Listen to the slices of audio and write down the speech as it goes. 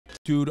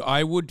Dude,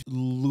 I would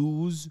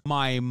lose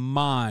my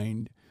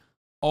mind.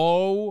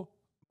 Oh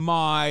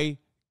my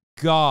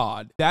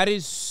God. That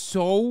is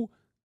so...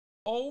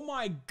 Oh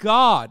my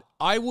God.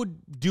 I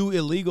would do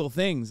illegal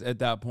things at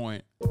that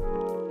point.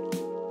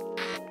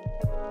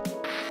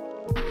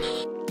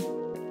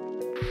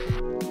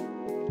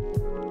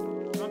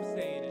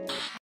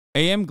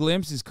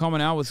 Amglimpse is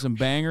coming out with some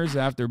bangers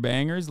after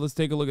bangers. Let's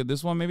take a look at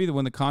this one. Maybe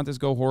when the contests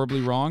go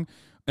horribly wrong.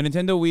 A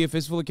Nintendo Wii, a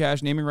fistful of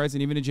cash, naming rights,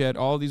 and even a jet.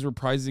 All of these were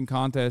prizes in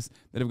contests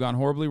that have gone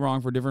horribly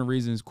wrong for different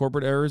reasons.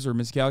 Corporate errors or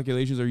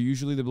miscalculations are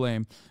usually the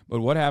blame.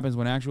 But what happens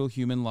when actual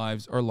human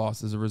lives are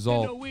lost as a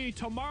result? Nintendo Wii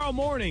tomorrow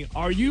morning.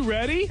 Are you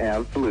ready?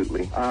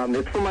 Absolutely.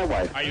 It's for my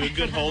wife. Are you a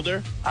good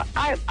holder?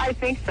 I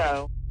think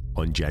so.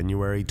 On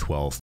January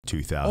 12th,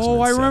 2007,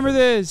 oh, I remember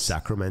this.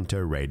 Sacramento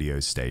radio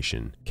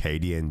station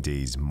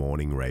KDND's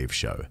Morning Rave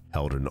Show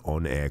held an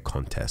on-air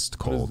contest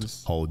called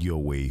Hold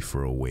Your Wii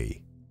for a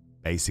Wii.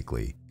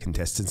 Basically,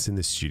 contestants in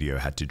the studio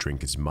had to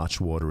drink as much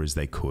water as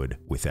they could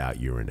without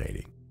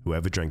urinating.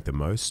 Whoever drank the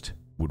most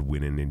would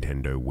win a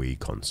Nintendo Wii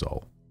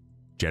console.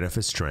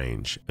 Jennifer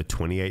Strange, a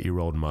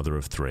 28-year-old mother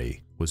of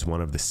 3, was one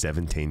of the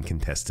 17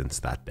 contestants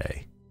that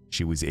day.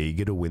 She was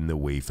eager to win the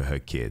Wii for her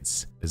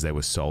kids, as they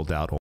were sold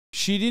out.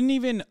 She didn't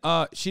even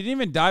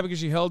die because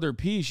she held her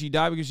pee. She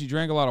died because she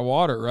drank a lot of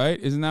water, right?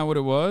 Isn't that what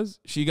it was?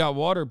 She got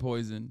water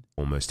poisoned.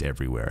 Almost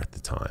everywhere at the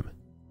time.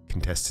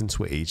 Contestants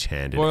were each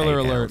handed Spoiler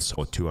 8 alert. ounce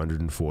or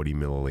 240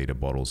 milliliter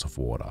bottles of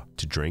water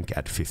to drink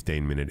at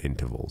 15-minute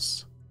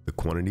intervals. The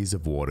quantities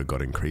of water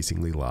got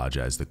increasingly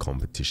larger as the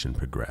competition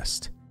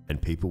progressed,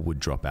 and people would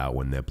drop out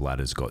when their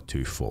bladders got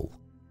too full.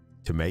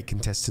 To make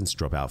contestants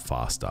drop out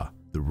faster,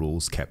 the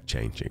rules kept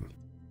changing.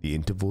 The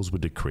intervals were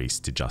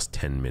decreased to just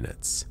 10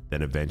 minutes.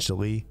 Then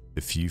eventually,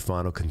 the few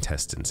final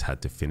contestants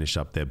had to finish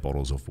up their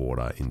bottles of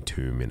water in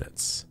 2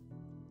 minutes.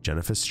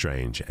 Jennifer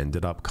Strange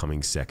ended up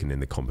coming second in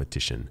the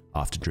competition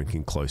after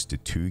drinking close to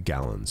 2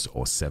 gallons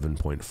or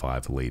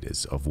 7.5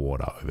 liters of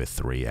water over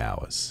 3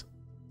 hours.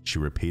 She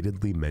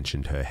repeatedly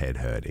mentioned her head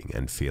hurting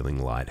and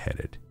feeling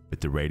lightheaded,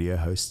 but the radio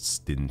hosts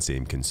didn't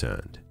seem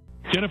concerned.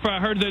 Jennifer, I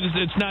heard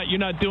that you're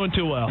not doing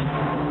too well.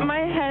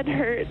 My head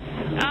hurts.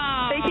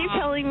 They keep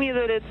telling me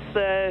that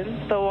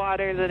it's the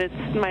water, that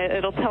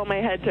it'll tell my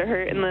head to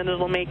hurt and then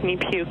it'll make me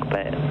puke.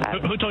 But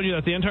who told you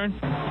that? The intern?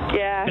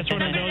 Yeah. That's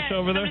one of those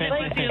over there.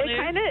 Like,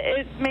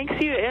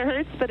 it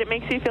hurts, but it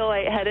makes you feel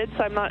lightheaded.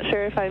 So I'm not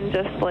sure if I'm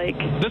just like.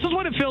 This is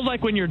what it feels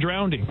like when you're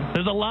drowning.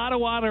 There's a lot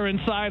of water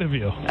inside of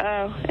you.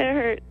 Oh, it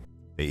hurts.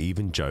 They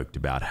even joked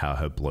about how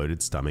her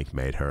bloated stomach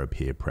made her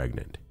appear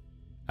pregnant.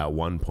 At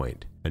one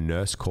point, a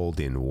nurse called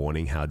in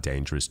warning how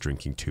dangerous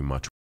drinking too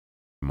much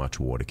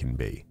water can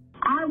be.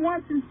 I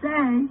want to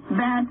say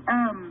that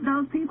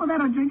those people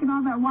that are drinking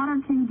all that water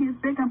can get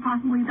sick or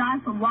possibly die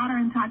from water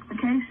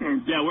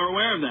intoxication. Yeah, we're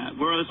aware of that.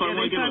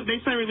 They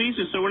signed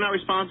releases, so we're not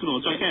responsible.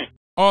 It's okay.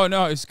 Oh,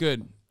 no, it's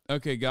good.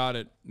 Okay, got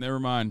it. Never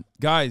mind.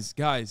 Guys,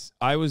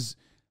 I was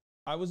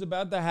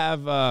about to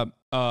have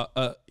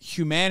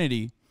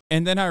humanity,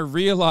 and then I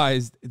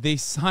realized they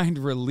signed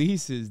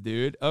releases,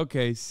 dude.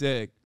 Okay,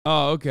 sick.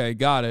 Oh, okay,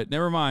 got it.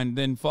 Never mind.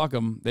 Then fuck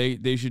them.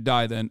 They should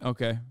die then.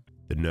 Okay.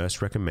 The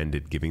nurse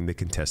recommended giving the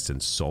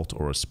contestants salt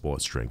or a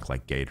sports drink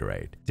like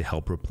Gatorade to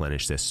help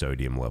replenish their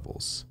sodium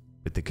levels.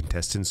 But the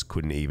contestants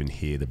couldn't even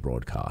hear the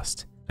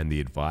broadcast, and the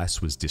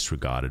advice was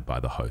disregarded by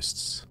the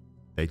hosts.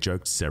 They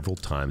joked several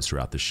times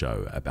throughout the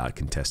show about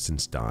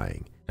contestants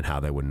dying and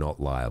how they were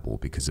not liable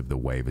because of the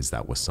waivers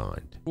that were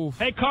signed. Oof.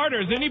 Hey, Carter,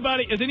 is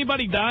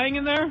anybody dying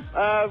in there?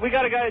 We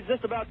got a guy that's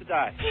just about to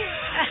die.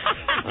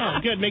 Oh,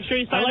 good. Make sure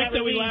you sign that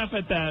release. We laugh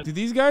at that. Did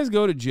these guys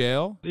go to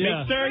jail? Yeah.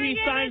 Make sure he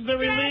signs the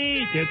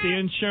release. Get the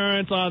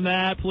insurance on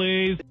that,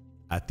 please.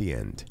 At the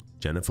end,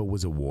 Jennifer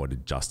was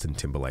awarded Justin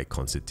Timberlake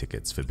concert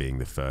tickets for being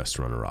the first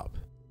runner-up.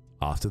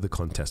 After the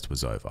contest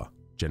was over,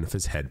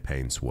 Jennifer's head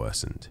pains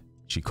worsened.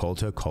 She called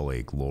her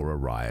colleague Laura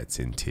Riots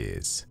in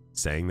tears,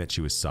 saying that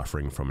she was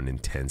suffering from an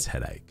intense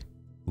headache.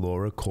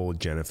 Laura called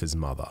Jennifer's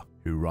mother,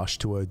 who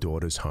rushed to her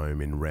daughter's home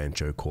in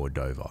Rancho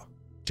Cordova.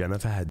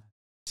 Jennifer had...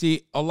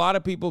 See, a lot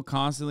of people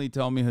constantly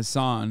tell me,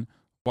 Hasan,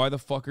 why the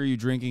fuck are you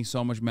drinking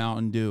so much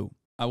Mountain Dew?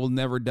 I will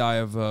never die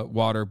of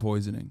water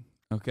poisoning,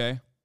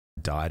 okay?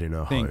 died in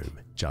her home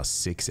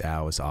just 6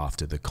 hours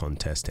after the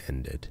contest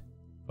ended.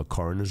 A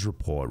coroner's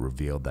report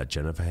revealed that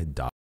Jennifer had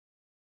died.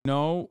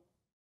 No.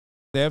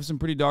 They have some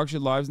pretty dog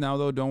shit lives now,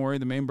 though. Don't worry.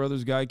 The main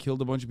brother's guy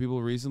killed a bunch of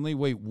people recently.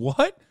 Wait,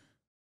 what?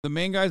 The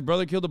main guy's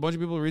brother killed a bunch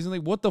of people recently?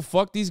 What the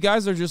fuck? These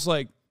guys are just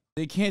like,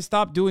 they can't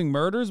stop doing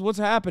murders? What's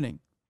happening?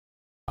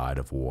 Died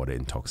of water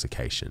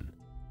intoxication.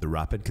 The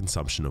rapid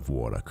consumption of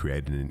water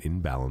created an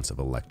imbalance of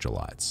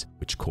electrolytes,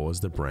 which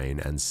caused the brain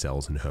and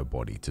cells in her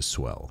body to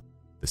swell.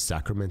 The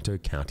Sacramento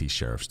County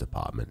Sheriff's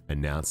Department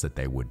announced that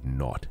they would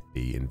not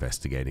be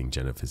investigating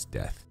Jennifer's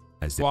death.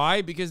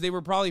 Why? Because they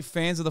were probably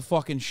fans of the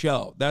fucking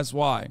show. That's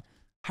why.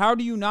 How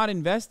do you not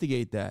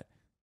investigate that?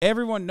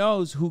 Everyone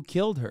knows who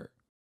killed her.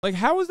 Like,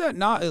 how is that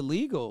not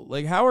illegal?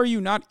 Like, how are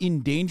you not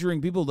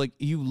endangering people? Like,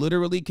 you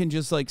literally can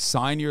just, like,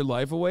 sign your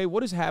life away.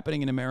 What is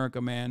happening in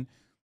America, man?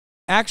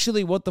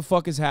 actually what the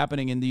fuck is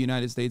happening in the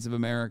United States of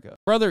America.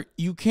 Brother,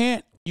 you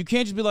can't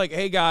just be like,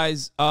 hey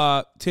guys,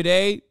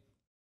 today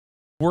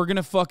we're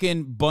gonna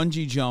fucking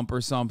bungee jump or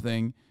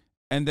something,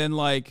 and then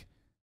like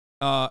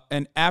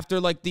and after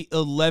like the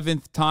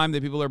 11th time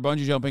that people are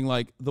bungee jumping,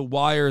 like the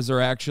wires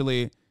are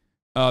actually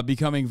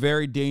becoming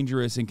very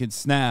dangerous and can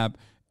snap,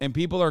 and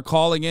people are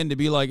calling in to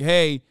be like,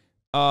 hey,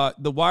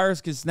 the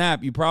wires can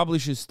snap, you probably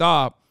should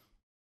stop.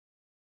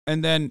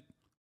 And then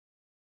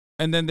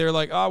they're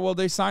like, oh, well,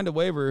 they signed a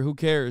waiver. Who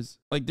cares?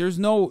 Like,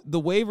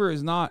 the waiver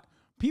is not,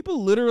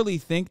 people literally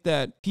think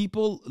that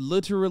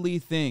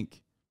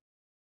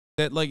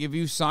like if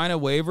you sign a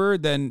waiver,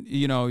 then,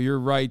 you know, your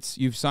rights,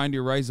 you've signed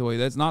your rights away.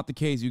 That's not the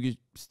case. You can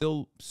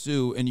still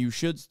sue, and you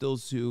should still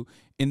sue.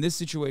 In this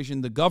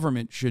situation, the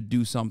government should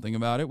do something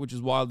about it, which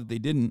is wild that they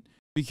didn't,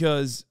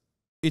 because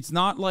it's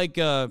not like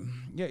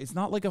it's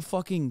not like a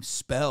fucking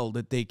spell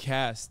that they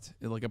cast,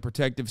 like a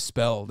protective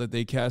spell that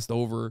they cast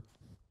over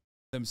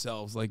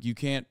themselves. Like, you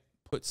can't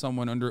put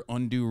someone under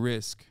undue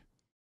risk.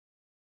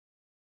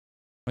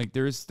 Like,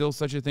 there is still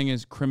such a thing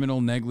as criminal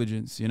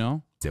negligence, you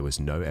know? There was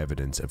no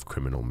evidence of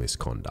criminal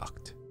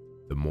misconduct.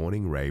 The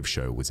morning rave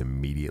show was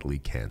immediately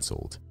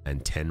cancelled,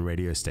 and 10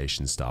 radio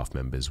station staff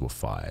members were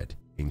fired,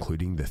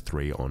 including the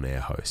 3 on-air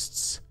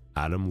hosts,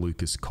 Adam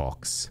Lucas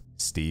Cox,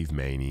 Steve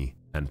Maney,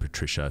 and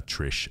Patricia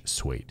Trish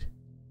Sweet.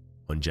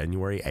 On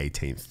January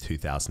 18th,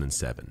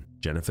 2007,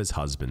 Jennifer's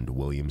husband,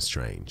 William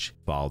Strange,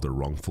 filed a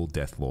wrongful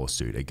death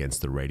lawsuit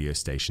against the radio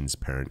station's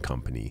parent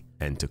company,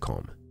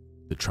 Entercom.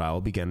 The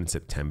trial began in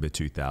September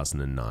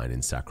 2009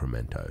 in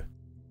Sacramento.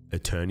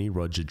 Attorney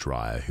Roger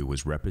Dreyer, who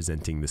was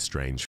representing the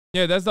Strange...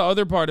 Yeah, that's the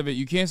other part of it.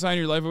 You can't sign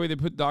your life away. They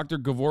put Dr.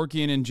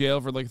 Gavorkian in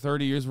jail for like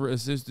 30 years for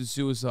assisted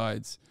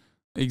suicides.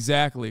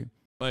 Exactly.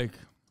 Like,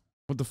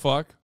 what the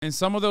fuck? And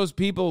some of those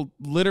people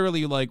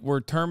literally like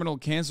were terminal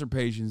cancer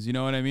patients. You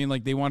know what I mean?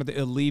 Like, they wanted to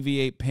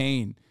alleviate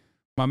pain.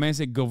 My man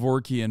said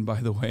Gavorkian,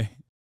 by the way.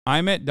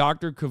 I met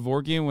Dr.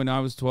 Gavorkian when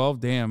I was 12.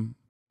 Damn.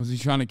 Was he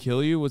trying to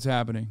kill you? What's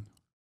happening?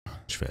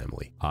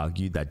 Family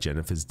argued that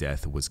Jennifer's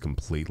death was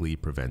completely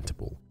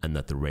preventable, and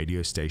that the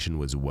radio station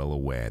was well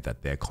aware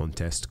that their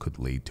contest could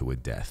lead to a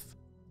death.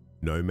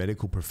 No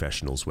medical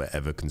professionals were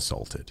ever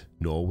consulted,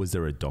 nor was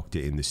there a doctor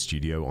in the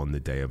studio on the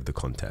day of the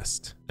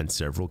contest, and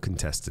several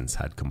contestants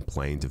had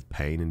complained of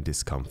pain and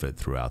discomfort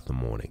throughout the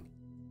morning.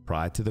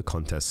 Prior to the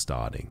contest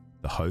starting,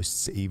 the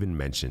hosts even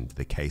mentioned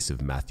the case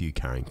of Matthew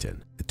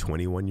Carrington, a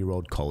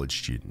 21-year-old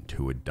college student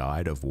who had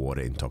died of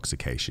water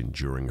intoxication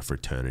during a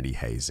fraternity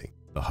hazing.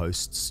 The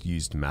hosts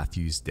used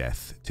Matthew's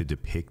death to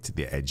depict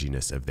the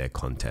edginess of their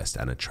contest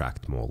and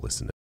attract more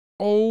listeners.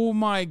 Oh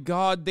my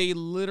God, they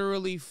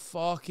literally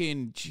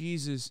fucking,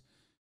 Jesus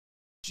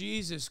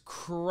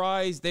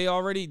Christ.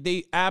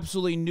 They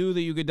absolutely knew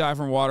that you could die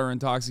from water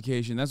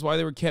intoxication. That's why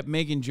they kept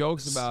making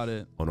jokes about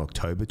it. On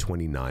October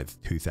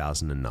 29th,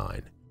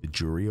 2009, the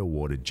jury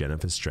awarded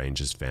Jennifer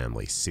Strange's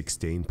family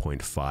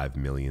 $16.5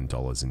 million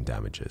in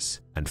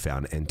damages and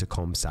found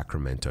Entercom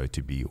Sacramento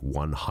to be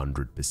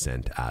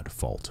 100% at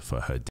fault for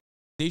her death.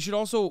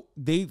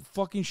 They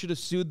fucking should have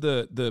sued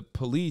the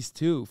police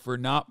too for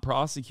not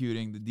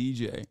prosecuting the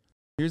DJ.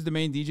 Here's the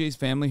main DJ's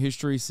family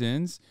history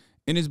sins.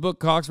 In his book,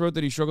 Cox wrote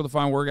that he struggled to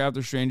find work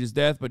after Strange's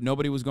death, but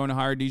nobody was going to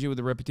hire a DJ with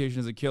a reputation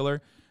as a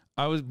killer.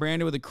 I was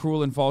branded with a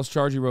cruel and false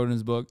charge, he wrote in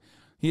his book.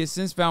 He has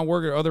since found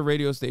work at other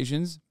radio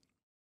stations.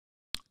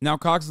 Now,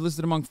 Cox is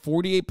listed among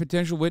 48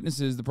 potential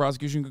witnesses the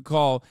prosecution could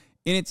call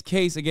in its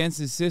case against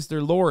his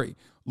sister, Lori.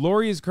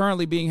 Lori is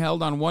currently being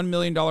held on $1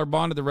 million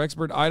bond at the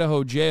Rexburg,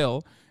 Idaho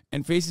jail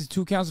and faces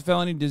 2 counts of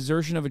felony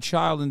desertion of a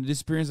child and the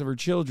disappearance of her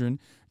children,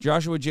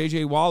 Joshua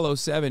J.J. Wallow,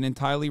 7, and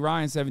Tylee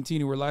Ryan,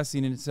 17, who were last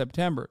seen in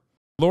September.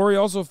 Lori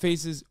also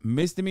faces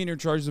misdemeanor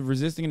charges of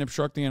resisting and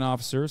obstructing an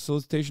officer,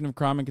 solicitation of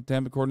crime and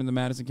contempt, according to the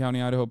Madison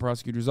County, Idaho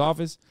Prosecutor's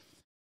Office.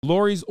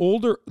 Lori's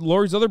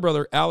other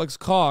brother, Alex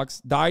Cox,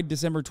 died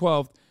December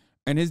 12th,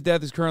 and his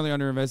death is currently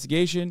under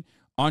investigation.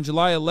 On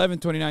July 11,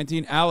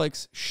 2019,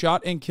 Alex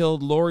shot and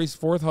killed Lori's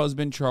 4th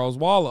husband, Charles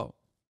Wallow.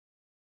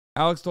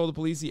 Alex told the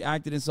police he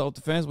acted in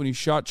self-defense when he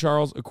shot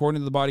Charles,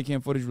 according to the body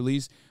cam footage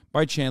released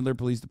by Chandler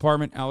Police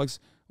Department. Alex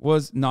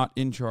was not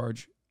in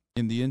charge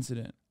in the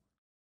incident.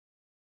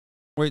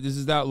 Wait, this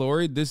is that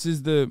Lori? This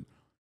is this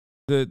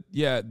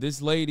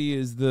lady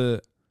is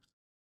the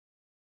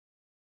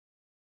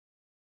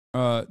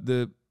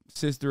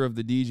sister of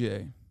the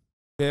DJ.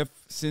 They have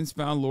since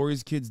found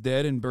Lori's kids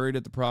dead and buried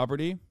at the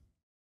property.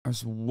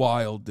 That's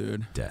wild,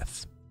 dude.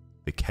 Death.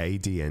 The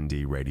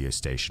KDND radio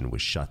station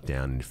was shut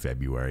down in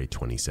February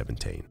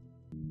 2017.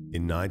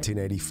 In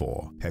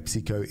 1984,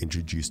 PepsiCo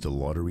introduced a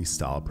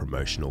lottery-style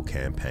promotional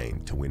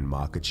campaign to win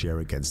market share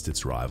against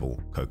its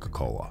rival,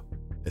 Coca-Cola.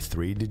 A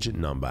 3-digit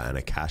number and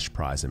a cash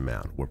prize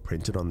amount were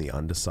printed on the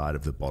underside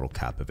of the bottle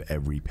cap of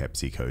every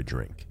PepsiCo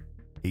drink.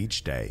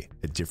 Each day,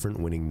 a different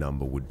winning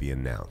number would be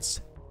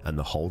announced, and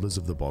the holders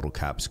of the bottle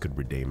caps could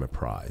redeem a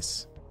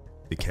prize.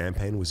 The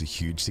campaign was a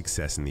huge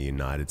success in the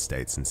United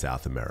States and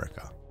South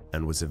America,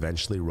 and was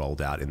eventually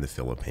rolled out in the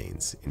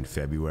Philippines in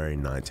February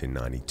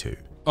 1992.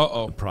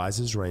 The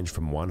prizes range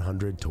from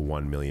 100 to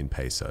 1 million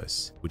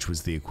pesos, which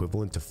was the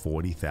equivalent to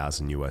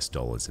 $40,000 US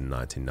in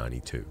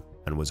 1992,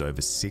 and was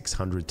over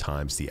 600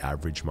 times the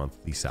average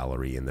monthly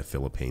salary in the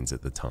Philippines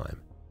at the time.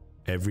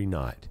 Every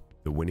night,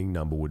 the winning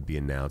number would be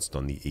announced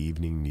on the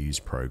evening news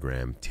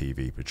program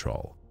TV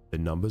Patrol. The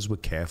numbers were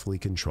carefully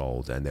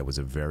controlled, and there was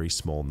a very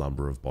small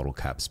number of bottle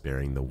caps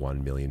bearing the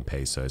 1 million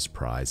pesos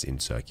prize in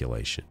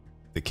circulation.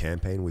 The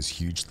campaign was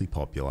hugely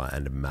popular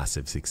and a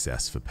massive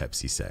success for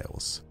Pepsi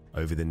sales.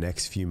 Over the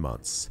next few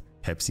months,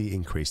 Pepsi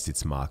increased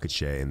its market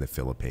share in the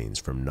Philippines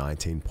from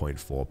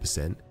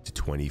 19.4% to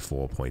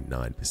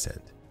 24.9%.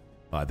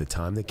 By the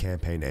time the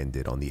campaign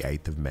ended on the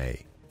 8th of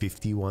May,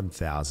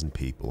 51,000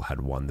 people had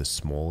won the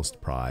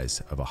smallest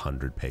prize of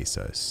 100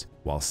 pesos,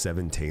 while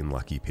 17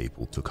 lucky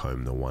people took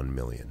home the 1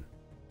 million.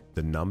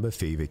 The Number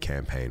Fever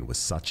campaign was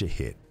such a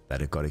hit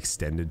that it got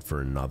extended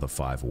for another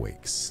 5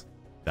 weeks.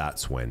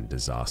 That's when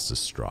disaster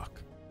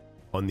struck.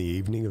 On the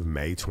evening of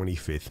May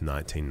 25th,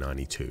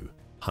 1992,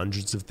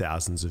 hundreds of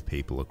thousands of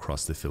people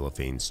across the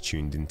Philippines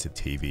tuned into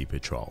TV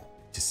Patrol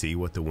to see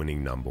what the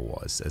winning number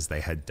was, as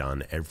they had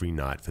done every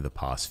night for the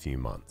past few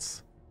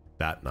months.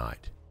 That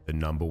night, the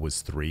number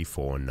was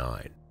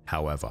 349.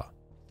 However,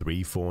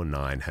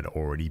 349 had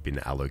already been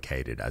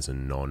allocated as a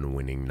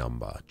non-winning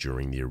number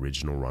during the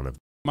original run of...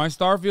 My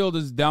Starfield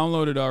is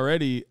downloaded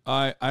already.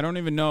 I don't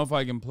even know if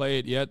I can play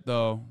it yet,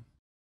 though.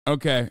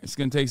 Okay, it's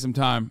going to take some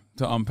time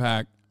to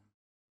unpack,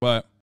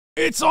 but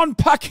it's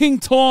unpacking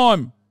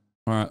time.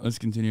 All right, let's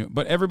continue.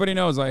 But everybody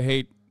knows I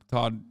hate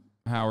Todd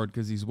Howard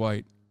because he's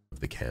white.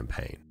 The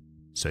campaign.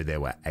 So there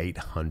were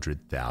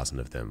 800,000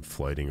 of them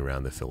floating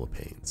around the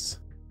Philippines.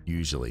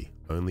 Usually,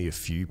 only a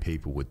few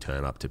people would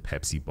turn up to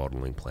Pepsi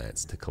bottling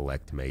plants to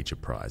collect major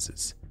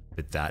prizes.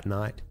 But that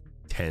night,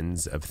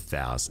 tens of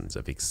thousands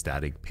of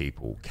ecstatic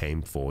people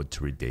came forward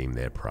to redeem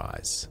their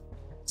prize.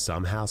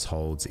 Some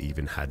households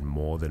even had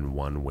more than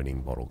one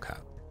winning bottle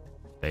cap.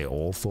 They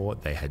all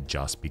thought they had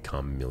just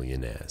become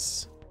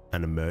millionaires.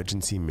 An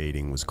emergency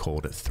meeting was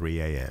called at 3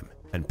 a.m.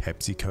 and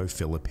PepsiCo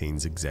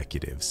Philippines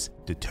executives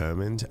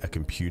determined a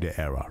computer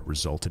error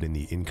resulted in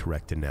the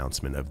incorrect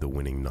announcement of the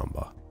winning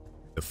number.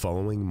 The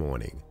following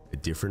morning, a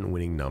different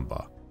winning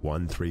number,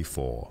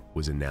 134,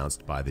 was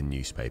announced by the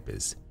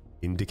newspapers,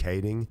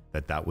 indicating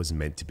that that was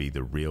meant to be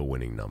the real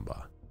winning number,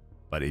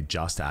 but it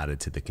just added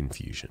to the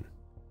confusion.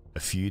 A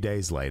few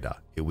days later,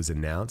 it was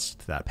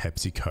announced that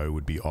PepsiCo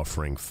would be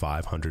offering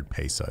 500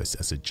 pesos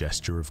as a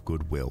gesture of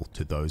goodwill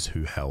to those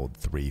who held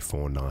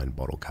 349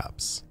 bottle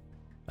caps.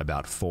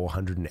 About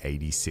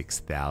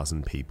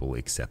 486,000 people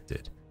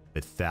accepted,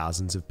 but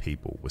thousands of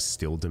people were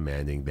still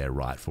demanding their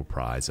rightful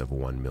prize of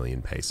 1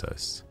 million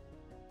pesos.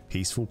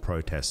 Peaceful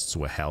protests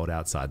were held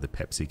outside the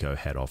PepsiCo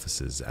head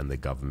offices and the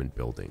government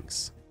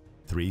buildings.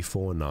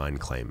 349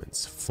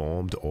 claimants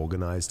formed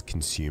organized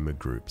consumer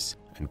groups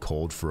and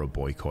called for a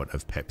boycott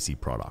of Pepsi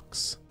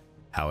products.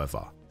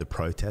 However, the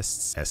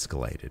protests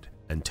escalated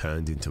and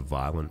turned into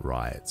violent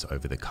riots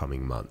over the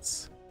coming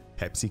months.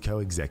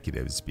 PepsiCo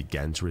executives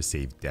began to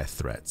receive death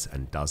threats,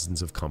 and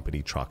dozens of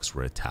company trucks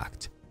were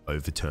attacked,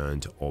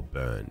 overturned, or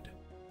burned.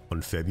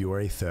 On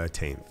February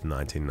 13,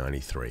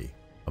 1993,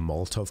 a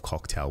Molotov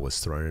cocktail was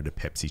thrown at a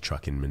Pepsi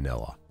truck in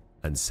Manila,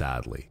 and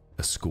sadly,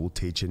 a school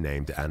teacher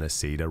named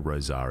Anacita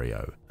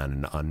Rosario and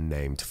an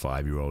unnamed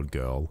 5-year-old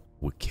girl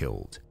were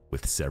killed,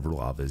 with several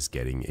others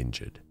getting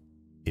injured.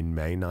 In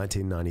May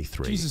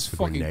 1993, a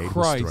grenade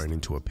was thrown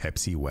into a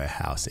Pepsi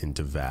warehouse in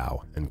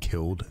Davao and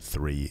killed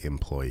 3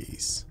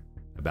 employees.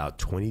 About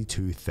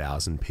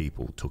 22,000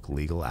 people took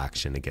legal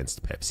action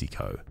against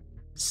PepsiCo.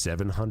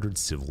 700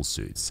 civil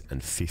suits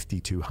and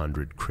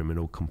 5,200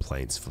 criminal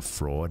complaints for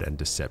fraud and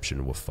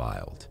deception were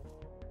filed.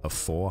 A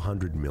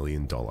 $400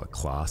 million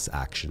class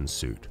action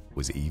suit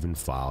was even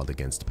filed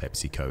against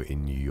PepsiCo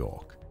in New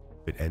York,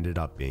 but ended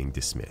up being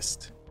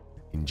dismissed.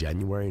 In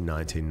January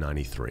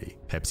 1993,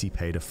 Pepsi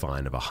paid a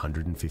fine of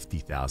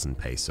 150,000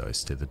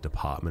 pesos to the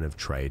Department of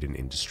Trade and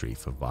Industry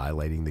for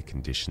violating the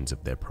conditions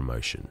of their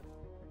promotion.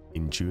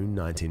 In June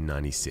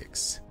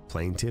 1996,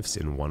 plaintiffs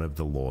in one of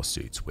the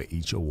lawsuits were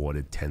each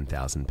awarded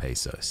 10,000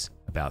 pesos,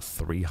 about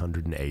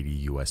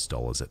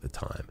 $380 at the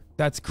time.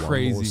 That's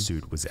crazy. One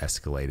lawsuit was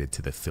escalated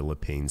to the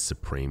Philippines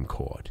Supreme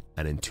Court,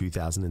 and in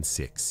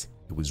 2006,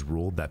 it was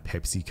ruled that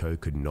PepsiCo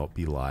could not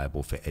be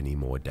liable for any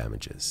more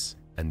damages,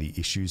 and the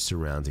issues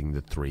surrounding the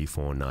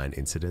 349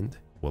 incident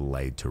were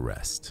laid to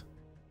rest.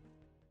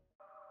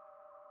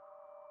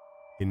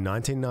 In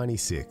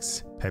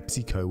 1996,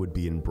 PepsiCo would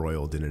be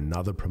embroiled in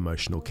another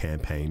promotional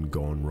campaign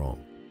gone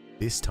wrong,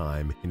 this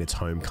time in its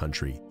home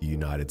country, the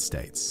United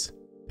States.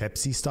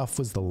 Pepsi Stuff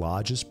was the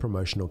largest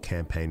promotional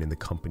campaign in the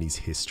company's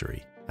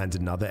history, and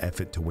another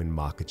effort to win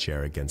market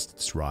share against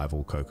its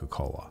rival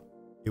Coca-Cola.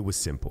 It was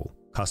simple.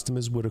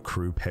 Customers would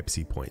accrue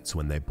Pepsi points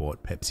when they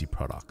bought Pepsi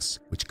products,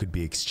 which could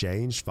be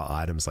exchanged for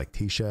items like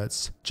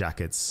t-shirts,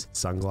 jackets,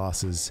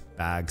 sunglasses,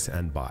 bags,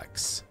 and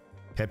bikes.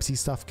 Pepsi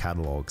Stuff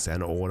catalogs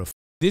and order.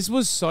 This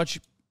was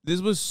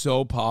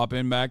so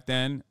poppin' back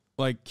then.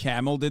 Like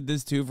Camel did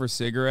this too for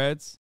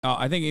cigarettes.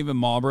 I think even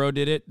Marlboro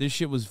did it. This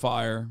shit was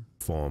fire.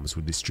 forms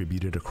were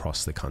distributed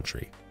across the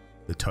country.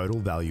 The total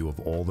value of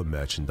all the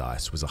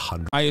merchandise was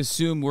I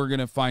assume we're going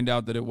to find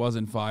out that it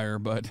wasn't fire,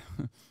 but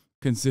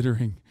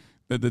considering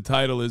that the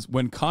title is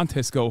When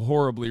Contests Go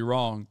Horribly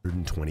Wrong.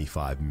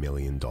 $125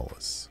 million.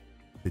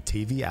 The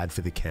TV ad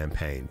for the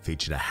campaign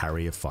featured a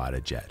Harrier fighter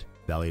jet,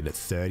 valued at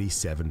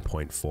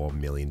 $37.4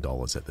 million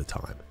at the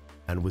time,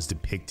 and was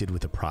depicted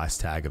with a price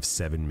tag of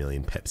 7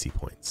 million Pepsi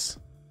points.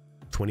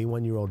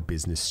 21-year-old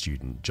business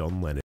student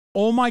John Leonard.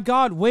 Oh my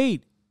God,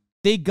 wait.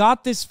 They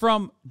got this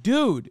from...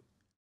 Dude.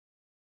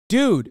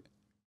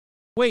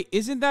 Wait,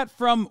 isn't that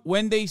from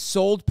when they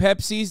sold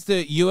Pepsis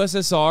to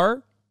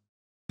USSR?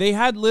 They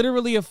had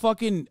literally a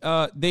fucking...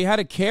 they had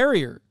a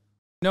carrier.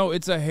 No,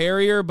 it's a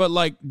Harrier, but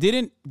like,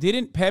 didn't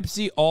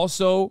Pepsi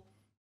also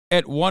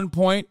at one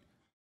point,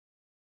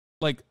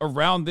 like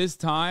around this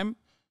time,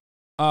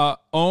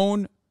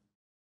 own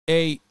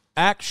a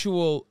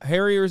actual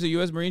Harrier as a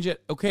U.S. Marine jet?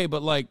 Okay,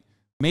 but like,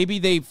 maybe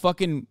they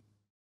fucking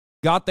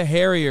got the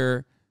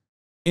Harrier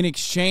in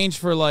exchange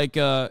for like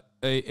a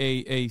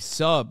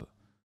sub,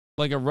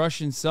 like a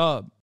Russian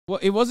sub. Well,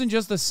 it wasn't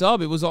just a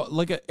sub. It was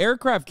like an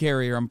aircraft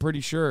carrier, I'm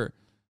pretty sure.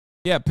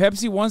 Yeah,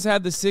 Pepsi once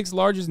had the 6th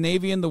largest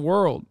navy in the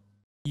world.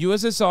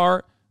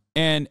 USSR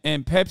and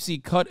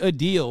Pepsi cut a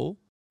deal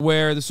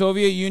where the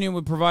Soviet Union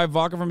would provide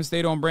vodka from a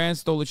state-owned brand,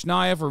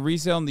 Stolichnaya, for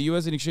resale in the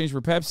U.S. in exchange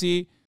for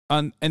Pepsi.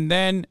 And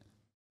then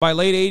by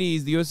late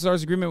 80s, the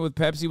USSR's agreement with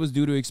Pepsi was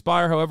due to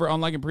expire. However,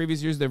 unlike in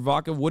previous years, their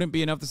vodka wouldn't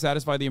be enough to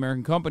satisfy the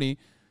American company.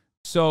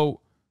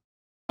 So,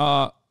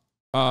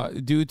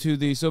 due to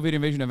the Soviet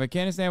invasion of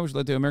Afghanistan, which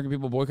led to American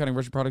people boycotting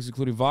Russian products,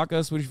 including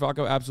vodka, Swedish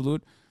vodka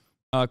Absolut,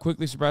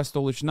 quickly surpassed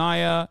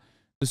Stolichnaya.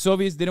 The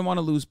Soviets didn't want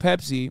to lose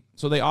Pepsi,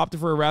 so they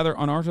opted for a rather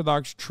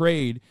unorthodox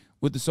trade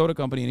with the soda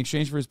company. In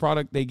exchange for his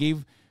product, they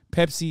gave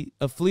Pepsi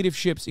a fleet of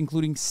ships,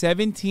 including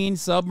 17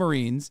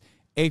 submarines,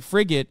 a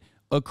frigate,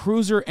 a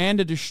cruiser,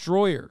 and a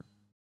destroyer.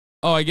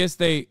 Oh, I guess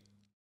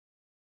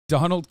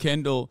Donald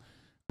Kendall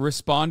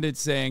responded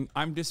saying,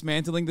 "I'm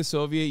dismantling the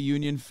Soviet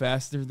Union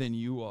faster than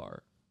you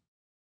are."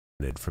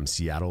 From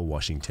Seattle,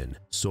 Washington,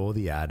 saw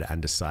the ad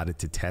and decided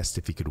to test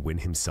if he could win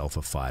himself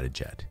a fighter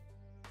jet.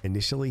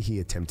 Initially,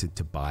 he attempted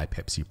to buy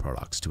Pepsi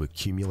products to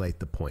accumulate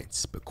the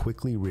points, but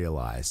quickly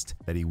realized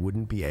that he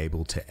wouldn't be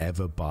able to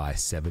ever buy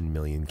 7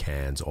 million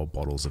cans or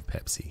bottles of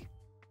Pepsi.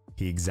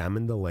 He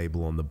examined the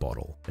label on the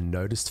bottle and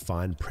noticed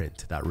fine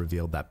print that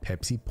revealed that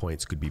Pepsi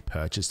points could be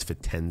purchased for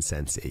 10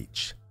 cents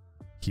each.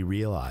 He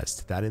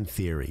realized that in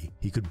theory,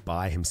 he could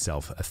buy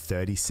himself a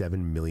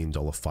 $37 million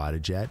fighter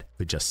jet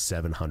for just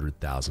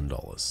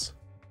 $700,000.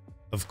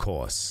 Of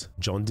course,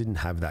 John didn't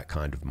have that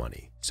kind of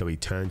money, so he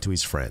turned to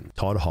his friend,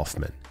 Todd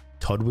Hoffman.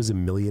 Todd was a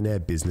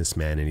millionaire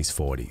businessman in his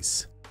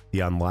 40s.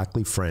 The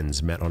unlikely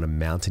friends met on a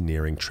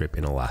mountaineering trip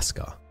in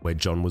Alaska, where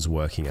John was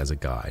working as a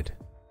guide.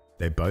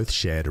 They both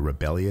shared a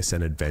rebellious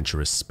and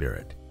adventurous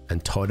spirit,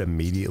 and Todd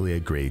immediately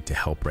agreed to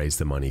help raise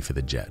the money for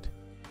the jet.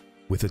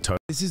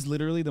 This is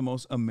literally the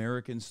most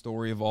American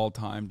story of all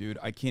time, dude.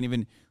 I can't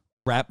even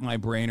wrap my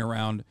brain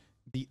around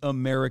the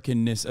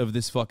Americanness of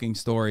this fucking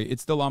story.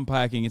 It's still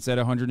unpacking. It's at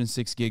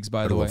 106 gigs,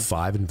 by the way. With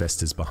 5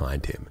 investors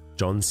behind him,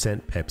 John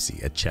sent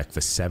Pepsi a check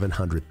for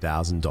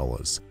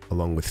 $700,000,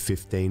 along with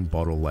 15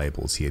 bottle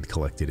labels he had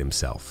collected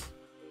himself.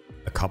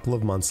 A couple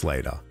of months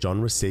later, John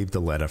received a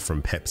letter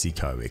from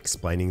PepsiCo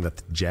explaining that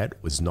the jet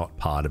was not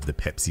part of the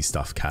Pepsi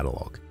Stuff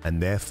catalog,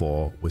 and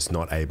therefore was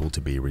not able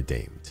to be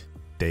redeemed.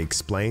 They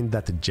explained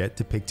that the jet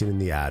depicted in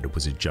the ad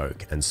was a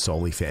joke and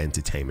solely for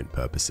entertainment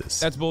purposes.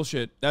 That's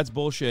bullshit. That's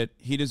bullshit.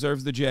 He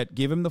deserves the jet.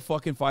 Give him the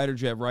fucking fighter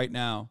jet right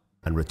now.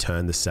 And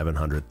returned the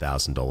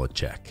 $700,000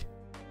 check.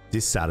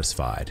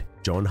 Dissatisfied,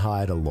 John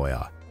hired a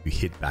lawyer who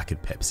hit back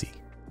at Pepsi,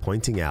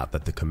 pointing out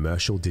that the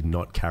commercial did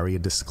not carry a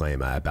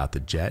disclaimer about the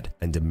jet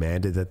and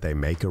demanded that they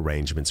make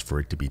arrangements for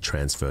it to be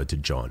transferred to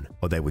John,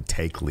 or they would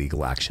take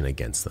legal action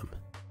against them.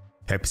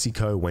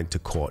 PepsiCo went to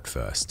court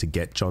first to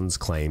get John's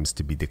claims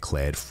to be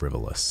declared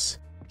frivolous.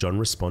 John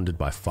responded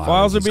by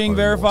filing his own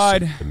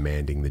lawsuit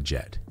demanding the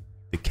jet.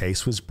 The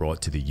case was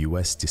brought to the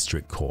U.S.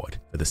 District Court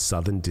for the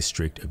Southern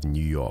District of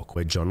New York,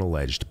 where John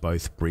alleged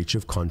both breach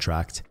of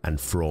contract and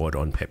fraud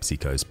on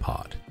PepsiCo's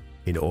part.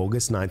 In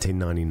August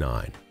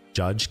 1999,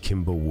 Judge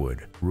Kimber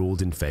Wood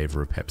ruled in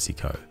favor of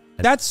PepsiCo.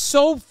 That's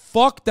so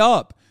fucked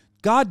up.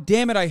 God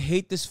damn it, I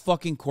hate this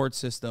fucking court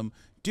system.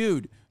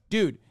 Dude,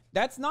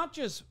 that's not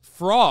just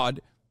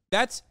fraud.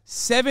 That's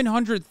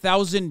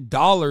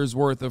 $700,000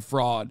 worth of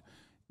fraud.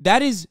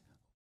 That is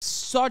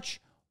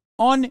such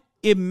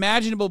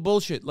unimaginable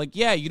bullshit. Like,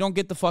 yeah, you don't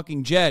get the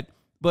fucking jet,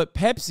 but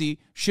Pepsi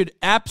should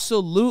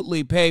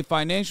absolutely pay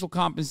financial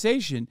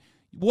compensation.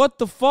 What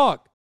the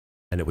fuck?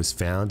 And it was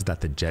found that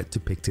the jet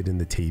depicted in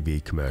the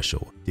TV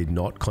commercial did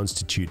not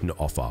constitute an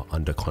offer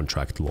under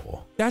contract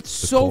law. That's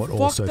so fucked up. The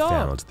court also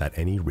found that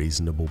any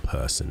reasonable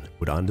person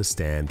would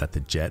understand that the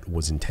jet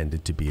was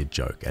intended to be a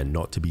joke and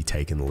not to be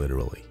taken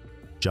literally.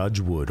 Judge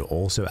Wood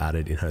also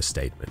added in her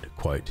statement,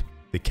 quote,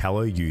 "The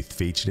callow youth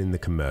featured in the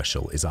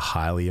commercial is a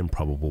highly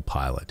improbable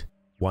pilot,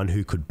 one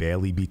who could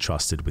barely be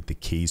trusted with the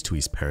keys to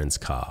his parents'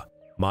 car,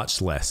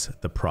 much less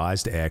the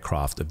prized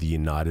aircraft of the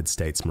United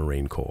States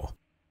Marine Corps.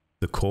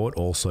 The court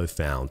also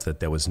found that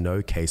there was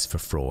no case for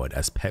fraud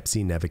as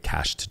Pepsi never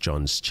cashed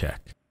John's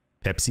check.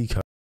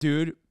 PepsiCo.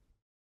 Dude,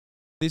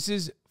 this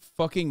is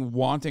fucking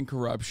wanton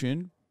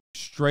corruption.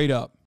 Straight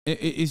up.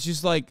 It's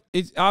just like,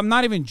 I'm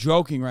not even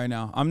joking right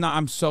now.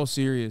 I'm so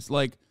serious.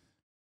 Like,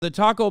 the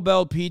Taco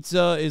Bell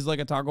pizza is like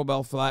a Taco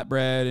Bell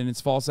flatbread and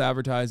it's false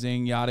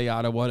advertising, yada,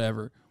 yada,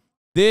 whatever.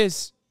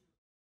 This,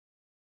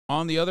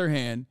 on the other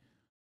hand,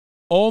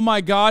 oh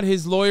my God,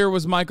 his lawyer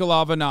was Michael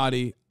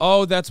Avenatti.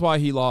 Oh, that's why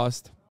he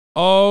lost.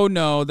 Oh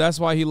no,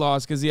 that's why he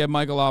lost, because he had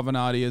Michael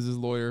Avenatti as his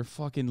lawyer.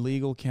 Fucking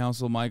legal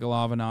counsel Michael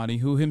Avenatti,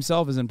 who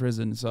himself is in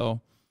prison,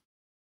 so.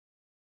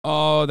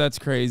 Oh, that's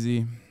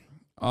crazy.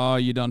 Oh,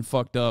 you done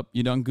fucked up.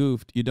 You done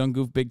goofed. You done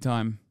goofed big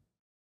time.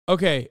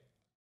 Okay.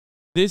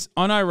 This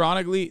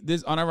unironically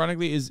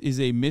is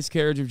a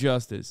miscarriage of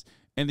justice.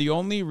 And the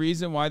only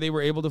reason why they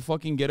were able to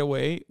fucking get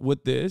away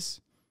with this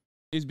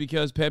is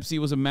because Pepsi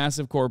was a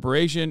massive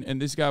corporation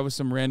and this guy was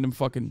some random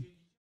fucking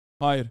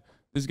hired.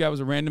 This guy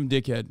was a random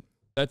dickhead.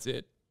 That's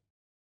it.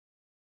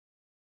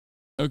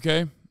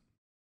 Okay?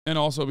 And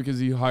also because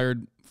he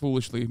hired,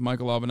 foolishly,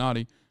 Michael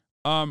Avenatti.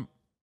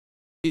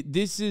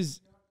 This is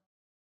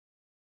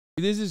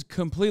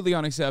completely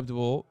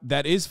unacceptable.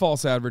 That is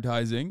false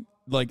advertising.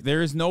 Like,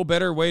 there is no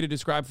better way to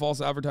describe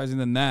false advertising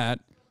than that.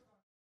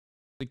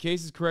 The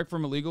case is correct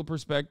from a legal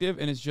perspective,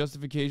 and its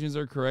justifications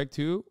are correct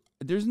too.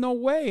 There's no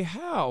way.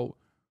 How?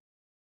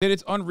 That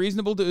it's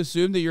unreasonable to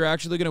assume that you're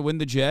actually going to win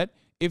the jet.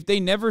 If they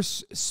never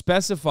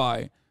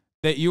specify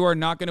that you are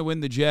not going to win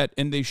the jet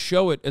and they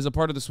show it as a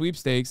part of the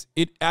sweepstakes,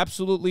 it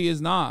absolutely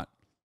is not.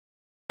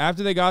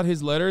 After they got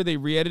his letter, they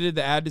re-edited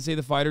the ad to say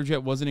the fighter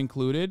jet wasn't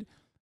included.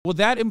 Well,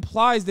 that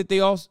implies that they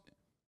also...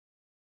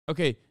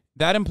 Okay,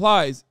 that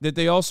implies that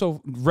they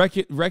also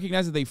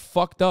recognize that they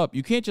fucked up.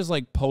 You can't just,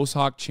 like, post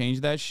hoc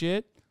change that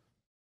shit.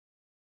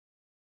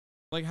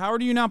 Like, how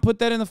do you not put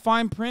that in the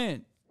fine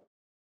print?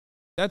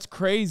 That's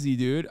crazy,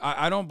 dude.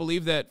 I don't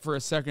believe that for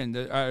a second.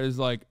 That is,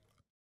 like,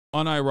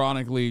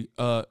 unironically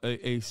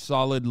a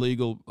solid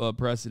legal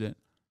precedent.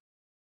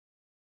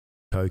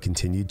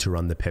 Continued to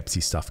run the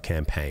Pepsi Stuff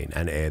campaign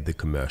and aired the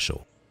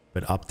commercial,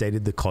 but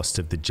updated the cost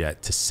of the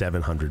jet to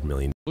 $700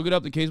 million. Look it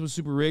up. The case was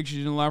super rigged. She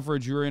didn't allow for a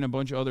jury and a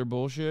bunch of other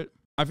bullshit.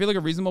 I feel like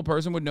a reasonable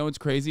person would know it's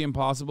crazy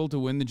impossible to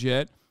win the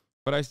jet,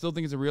 but I still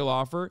think it's a real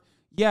offer.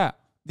 Yeah,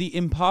 the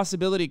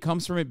impossibility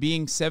comes from it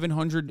being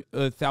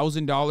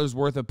 $700,000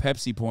 worth of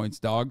Pepsi points,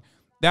 dog.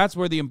 That's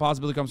where the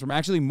impossibility comes from.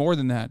 Actually, more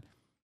than that.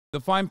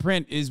 The fine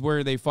print is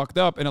where they fucked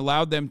up and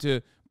allowed them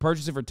to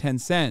purchase it for 10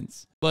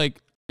 cents.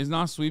 Like, it's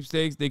not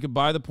sweepstakes. They could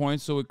buy the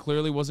points, so it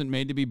clearly wasn't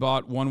made to be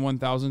bought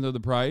 1/1000th of the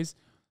price.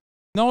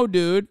 No,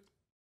 dude.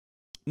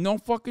 No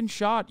fucking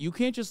shot. You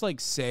can't just, like,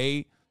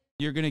 say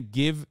you're going to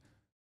give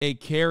a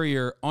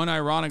carrier,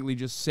 unironically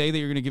just say that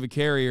you're going to give a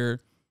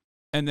carrier,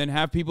 and then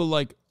have people,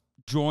 like,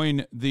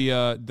 join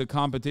the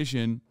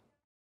competition,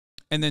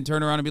 and then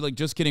turn around and be like,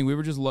 just kidding. We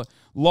were just,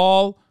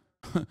 lol.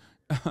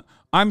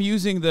 I'm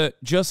using the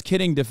just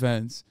kidding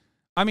defense.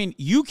 I mean,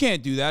 you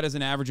can't do that as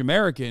an average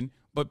American,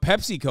 but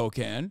PepsiCo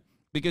can,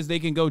 because they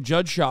can go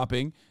judge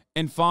shopping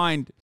and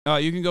find,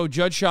 you can go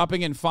judge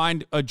shopping and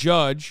find a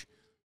judge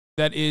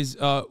that is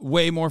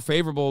way more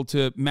favorable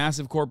to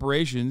massive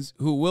corporations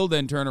who will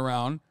then turn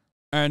around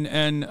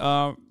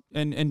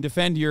and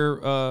defend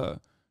your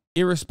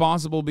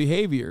irresponsible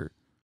behavior.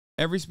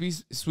 Every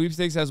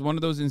sweepstakes has one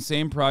of those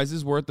insane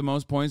prizes worth the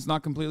most points.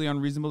 Not completely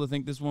unreasonable to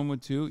think this one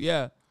would too.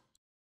 Yeah.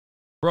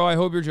 Bro, I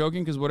hope you're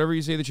joking, because whatever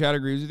you say, the chat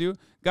agrees with you.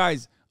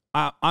 Guys,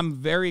 I'm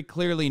very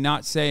clearly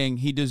not saying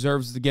he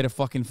deserves to get a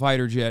fucking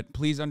fighter jet.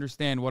 Please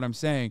understand what I'm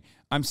saying.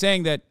 I'm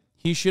saying that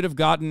he should have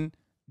gotten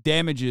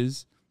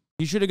damages.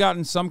 He should have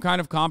gotten some kind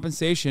of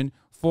compensation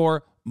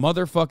for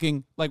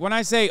motherfucking... Like, when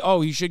I say,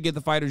 oh, he should get the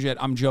fighter jet,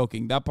 I'm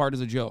joking. That part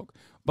is a joke.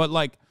 But,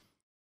 like,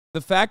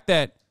 the fact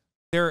that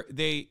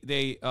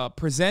they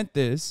present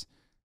this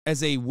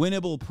as a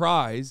winnable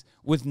prize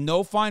with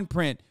no fine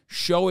print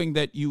showing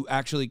that you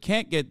actually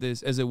can't get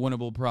this as a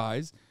winnable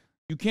prize.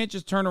 You can't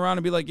just turn around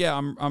and be like, yeah,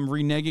 I'm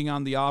reneging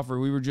on the offer.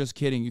 We were just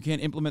kidding. You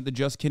can't implement the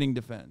just kidding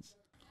defense.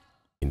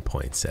 In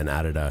points, and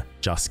added a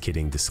just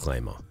kidding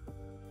disclaimer.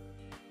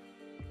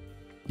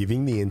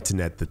 Giving the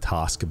internet the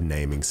task of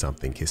naming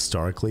something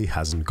historically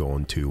hasn't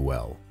gone too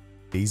well.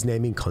 These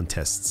naming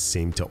contests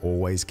seem to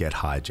always get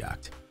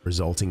hijacked,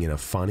 resulting in a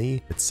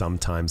funny but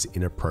sometimes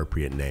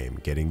inappropriate name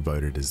getting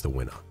voted as the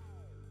winner.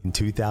 In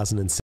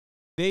 2007,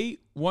 they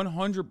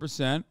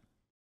 100%,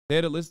 they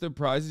had a list of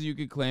prizes you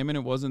could claim and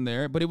it wasn't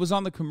there, but it was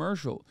on the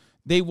commercial.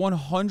 They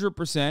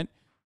 100%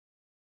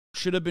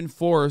 should have been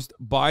forced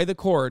by the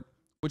court,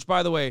 which,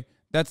 by the way,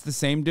 that's the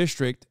same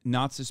district,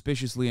 not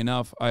suspiciously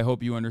enough, I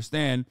hope you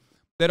understand,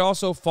 that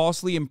also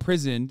falsely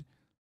imprisoned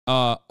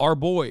our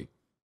boy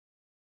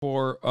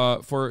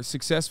for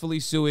successfully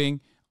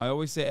suing, I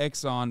always say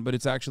Exxon, but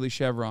it's actually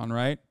Chevron,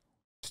 right?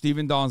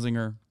 Steven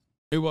Donziger.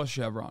 It was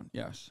Chevron,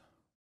 yes.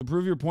 To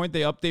prove your point,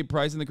 they update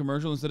price in the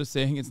commercial instead of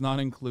saying it's not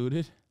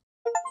included.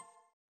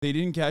 They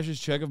didn't cash his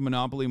check of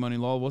Monopoly money.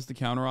 Lol. What's the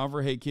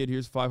counteroffer? Hey kid,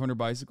 here's 500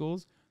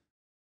 bicycles.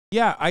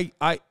 Yeah,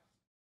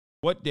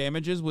 what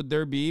damages would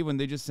there be when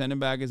they just send him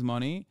back his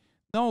money?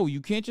 No,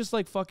 you can't just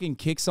like fucking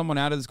kick someone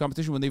out of this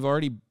competition when they've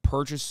already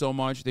purchased so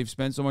much. They've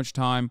spent so much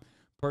time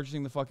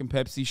purchasing the fucking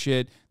Pepsi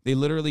shit. They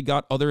literally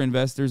got other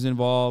investors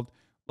involved.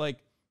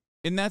 Like,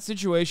 in that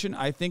situation,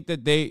 I think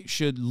that they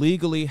should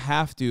legally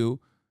have to.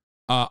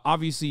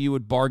 Obviously, you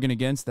would bargain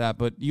against that,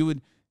 but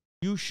you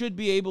should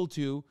be able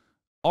to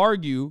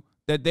argue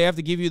that they have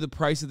to give you the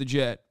price of the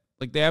jet.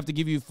 Like, they have to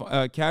give you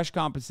cash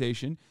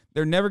compensation.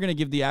 They're never going to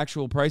give the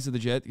actual price of the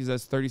jet because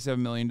that's $37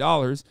 million.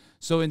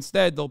 So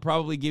instead, they'll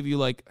probably give you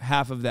like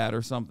half of that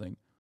or something.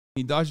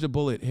 He dodged a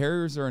bullet.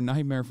 Harriers are a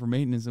nightmare for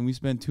maintenance, and we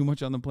spend too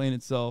much on the plane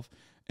itself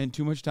and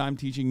too much time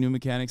teaching new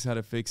mechanics how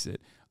to fix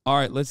it. All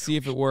right, let's see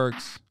if it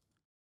works.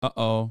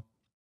 Uh-oh.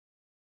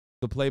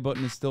 The play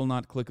button is still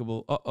not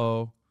clickable.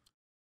 Uh-oh.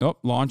 Oh,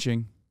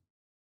 launching.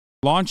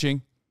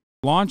 Launching.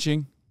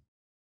 Launching.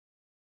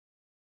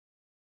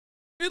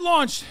 It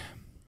launched.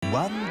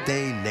 1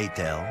 day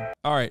later.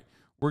 All right.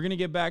 We're going to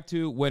get back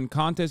to when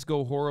contests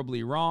go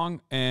horribly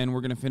wrong, and we're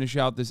going to finish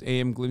out this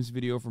AM Glimpse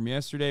video from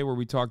yesterday where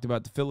we talked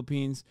about the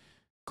Philippines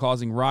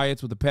causing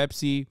riots with the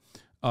Pepsi.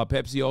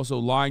 Pepsi also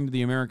lying to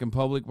the American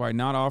public by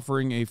not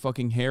offering a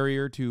fucking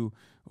Harrier to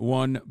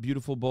one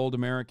beautiful, bold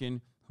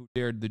American who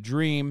dared the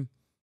dream.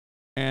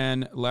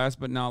 And last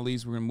but not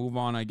least, we're going to move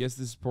on. I guess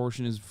this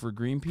portion is for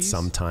Greenpeace.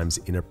 Sometimes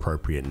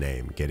inappropriate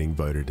name getting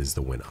voted as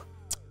the winner.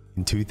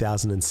 In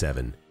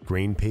 2007,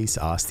 Greenpeace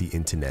asked the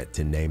internet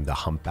to name the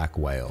humpback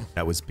whale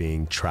that was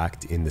being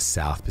tracked in the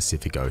South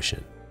Pacific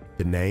Ocean.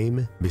 The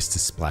name, Mr.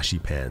 Splashy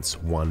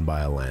Pants, won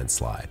by a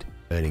landslide,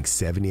 earning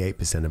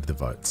 78% of the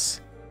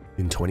votes.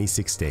 In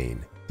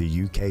 2016,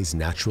 the UK's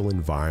Natural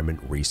Environment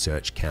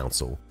Research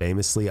Council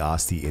famously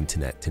asked the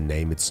internet to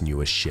name its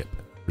newest ship,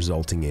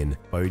 resulting in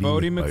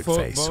Bodie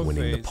McBoatface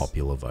winning the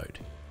popular vote.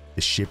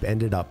 The ship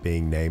ended up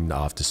being named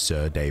after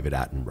Sir David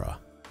Attenborough,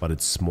 but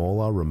its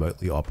smaller,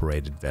 remotely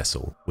operated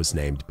vessel was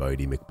named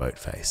Bodie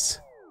McBoatface.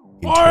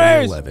 In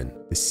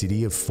 2011, the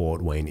city of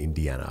Fort Wayne,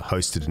 Indiana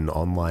hosted an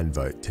online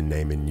vote to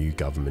name a new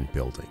government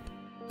building,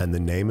 and the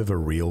name of a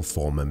real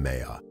former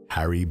mayor,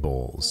 Harry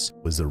Balls,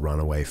 was the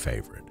runaway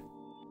favorite.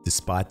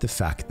 Despite the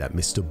fact that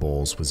Mr.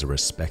 Balls was a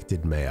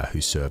respected mayor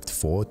who served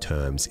 4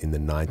 terms in the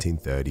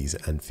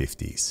 1930s and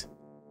 50s,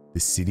 the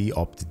city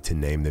opted to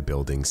name the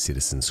building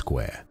Citizen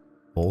Square.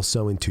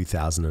 Also in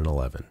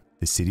 2011,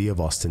 the city of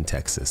Austin,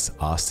 Texas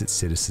asked its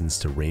citizens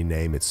to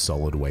rename its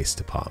solid waste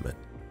department.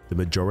 The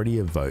majority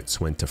of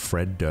votes went to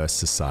Fred Durst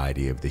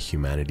Society of the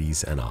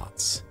Humanities and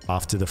Arts,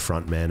 after the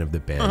frontman of the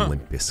band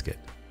Limp Bizkit.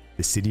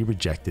 The city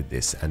rejected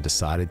this and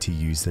decided to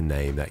use the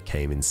name that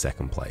came in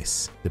second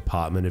place,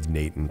 Department of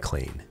Neat and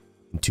Clean.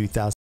 In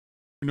 2000,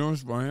 You know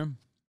what's Brian?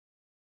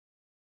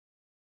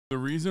 The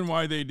reason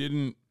why they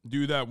didn't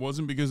do that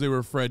wasn't because they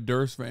were Fred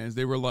Durst fans.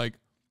 They were like,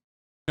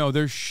 no,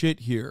 there's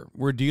shit here.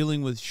 We're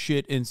dealing with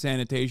shit and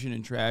sanitation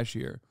and trash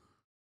here.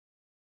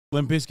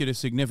 Limp Bizkit is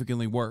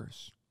significantly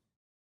worse.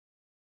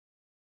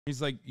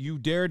 He's like, you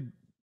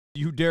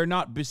dare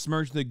not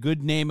besmirch the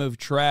good name of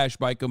trash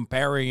by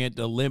comparing it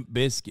to Limp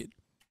Bizkit.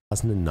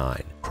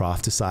 2009,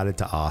 Kraft decided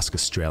to ask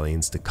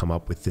Australians to come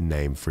up with the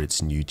name for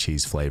its new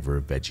cheese flavor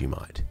of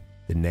Vegemite.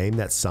 The name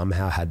that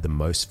somehow had the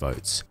most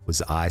votes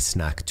was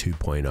iSnack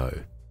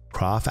 2.0.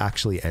 Kraft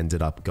actually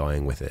ended up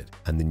going with it,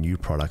 and the new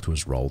product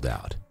was rolled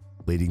out,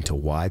 leading to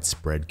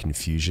widespread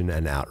confusion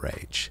and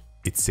outrage.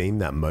 It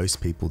seemed that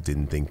most people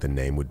didn't think the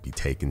name would be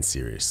taken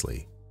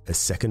seriously. A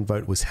second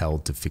vote was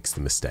held to fix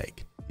the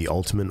mistake. The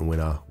ultimate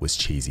winner was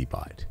Cheesy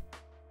Bite.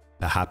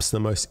 Perhaps the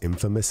most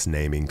infamous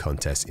naming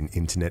contest in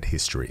internet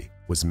history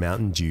was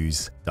Mountain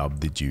Dew's Dub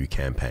the Dew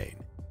campaign.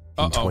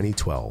 In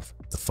 2012,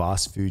 the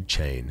fast food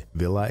chain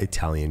Villa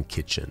Italian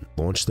Kitchen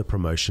launched the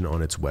promotion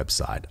on its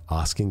website,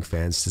 asking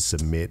fans to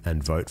submit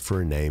and vote for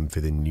a name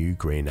for the new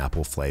green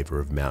apple flavor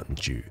of Mountain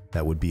Dew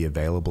that would be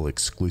available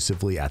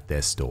exclusively at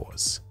their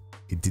stores.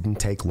 It didn't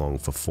take long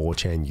for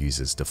 4chan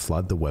users to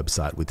flood the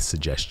website with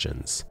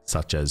suggestions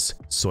such as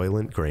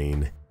Soylent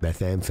Green,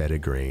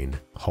 Methamphetamine,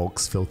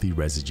 Hulk's Filthy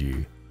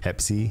Residue,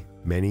 Pepsi,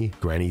 many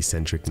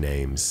granny-centric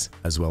names,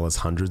 as well as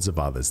hundreds of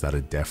others that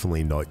are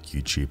definitely not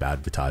YouTube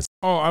advertising.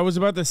 Oh, I was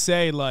about to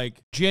say, like,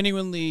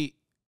 genuinely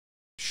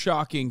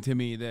shocking to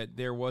me that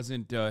there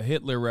wasn't a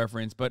Hitler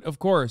reference, but of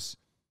course,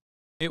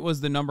 it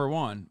was the number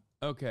one.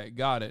 Okay,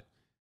 got it.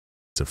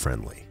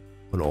 Friendly.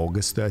 On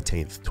August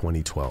 13th,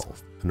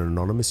 2012, an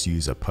anonymous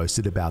user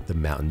posted about the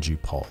Mountain Dew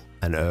poll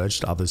and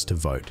urged others to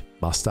vote.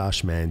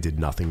 Mustache Man did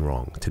nothing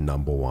wrong to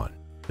number one.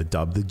 The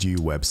Dub the Dew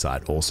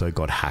website also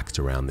got hacked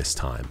around this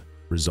time,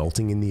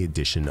 resulting in the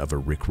addition of a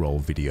Rickroll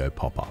video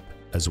pop-up,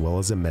 as well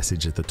as a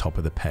message at the top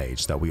of the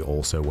page that we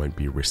also won't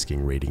be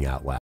risking reading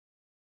out loud.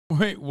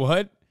 Wait,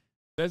 what?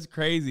 That's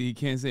crazy. You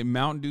can't say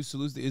Mountain Dew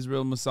salutes to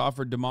Israel Mossad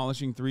for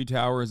demolishing 3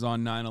 towers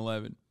on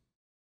 9/11.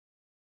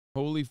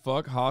 Holy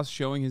fuck, Haas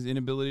showing his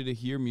inability to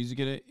hear music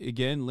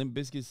again. Limp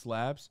Bizkit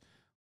slaps.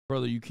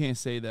 Brother, you can't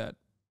say that.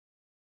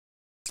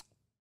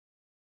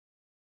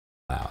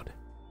 Loud.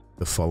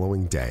 The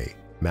following day,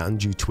 Mountain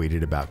Dew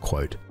tweeted about,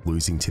 quote,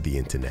 losing to the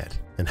internet,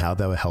 and how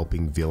they were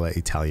helping Villa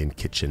Italian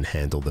Kitchen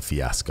handle the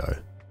fiasco.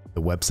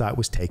 The website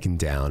was taken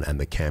down and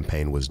the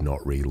campaign was not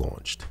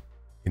relaunched.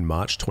 In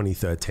March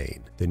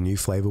 2013, the new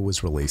flavor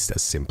was released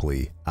as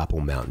simply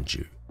Apple Mountain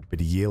Dew, but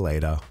a year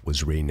later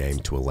was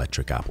renamed to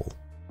Electric Apple.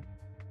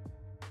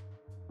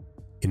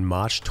 In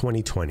March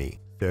 2020,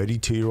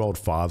 32-year-old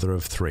father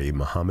of three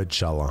Mohammed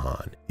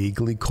Shalahan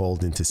eagerly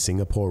called into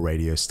Singapore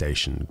radio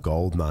station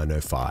Gold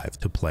 905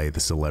 to play the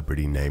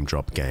celebrity name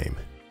drop game,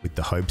 with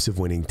the hopes of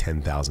winning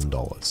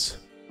 $10,000.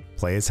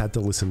 Players had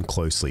to listen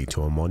closely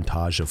to a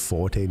montage of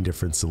 14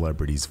 different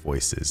celebrities'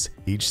 voices,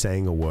 each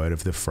saying a word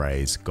of the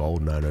phrase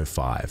Gold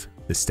 905,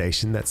 the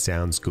station that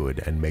sounds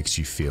good and makes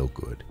you feel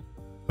good.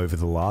 Over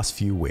the last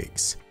few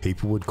weeks,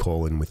 people would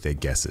call in with their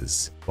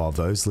guesses, while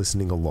those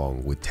listening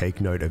along would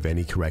take note of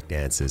any correct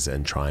answers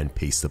and try and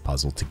piece the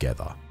puzzle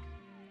together.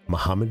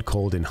 Muhammad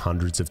called in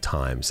hundreds of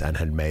times and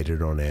had made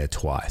it on air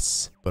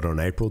twice, but on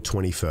April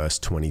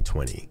 21st,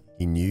 2020,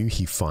 he knew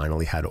he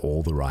finally had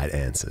all the right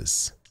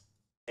answers.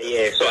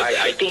 Yeah, so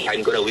I think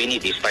I'm gonna win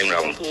it this time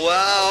round.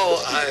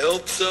 Wow, I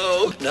hope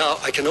so. Now,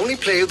 I can only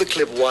play you the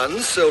clip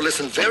once, so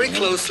listen very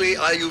closely.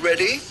 Are you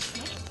ready?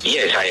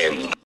 Yes, I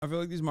am. I feel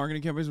like these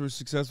marketing campaigns were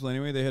successful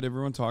anyway. They had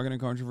everyone talking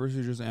and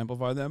controversy just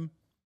amplify them.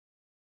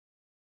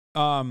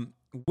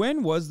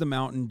 When was the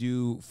Mountain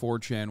Dew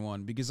 4chan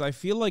one? Because I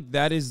feel like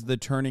that is the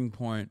turning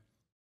point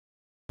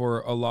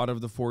for a lot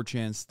of the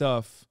 4chan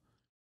stuff.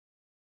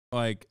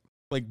 Like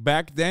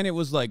back then it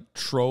was like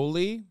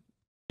trolly.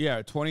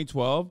 Yeah,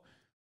 2012.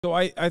 So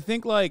I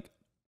think like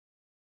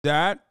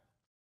that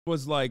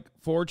was like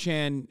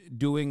 4chan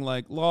doing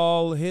like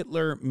lol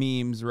Hitler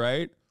memes,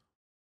 right?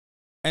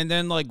 And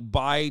then like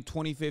by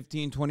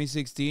 2015,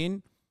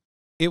 2016,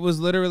 it was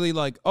literally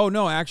like, oh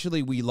no,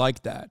 actually we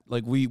like that.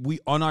 Like we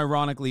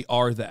unironically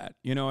are that.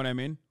 You know what I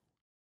mean?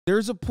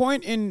 There's a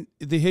point in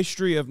the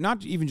history of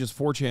not even just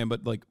 4chan,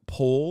 but like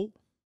Poll,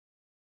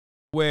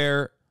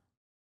 where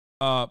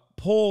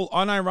Poll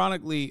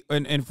unironically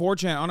and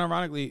 4chan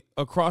unironically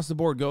across the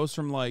board goes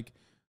from like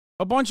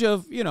a bunch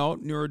of, you know,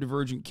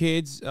 neurodivergent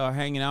kids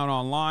hanging out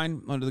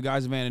online under the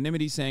guise of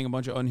anonymity, saying a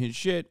bunch of unhinged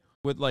shit,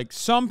 with like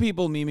some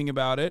people memeing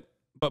about it,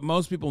 but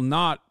most people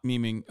not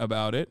memeing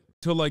about it,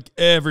 to like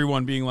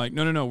everyone being like,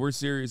 no, we're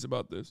serious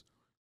about this.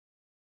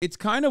 It's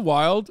kind of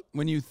wild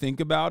when you think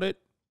about it.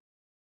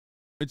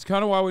 It's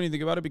kind of wild when you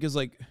think about it because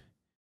like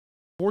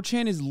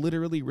 4chan is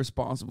literally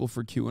responsible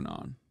for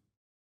QAnon.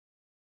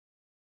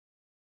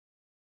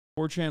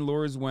 4chan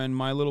lore is when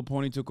My Little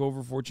Pony took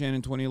over 4chan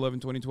in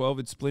 2011, 2012.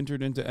 It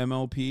splintered into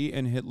MLP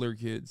and Hitler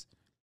Kids.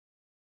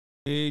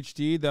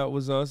 AHD, that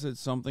was us at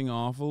Something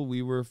Awful.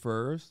 We were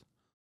first.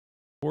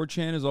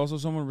 4chan is also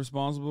someone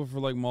responsible for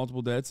like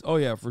multiple deaths. Oh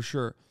yeah, for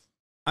sure.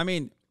 I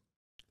mean,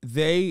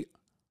 they're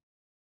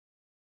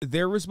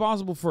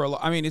responsible for a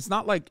lot. I mean, it's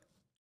not like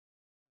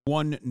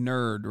one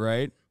nerd,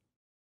 right?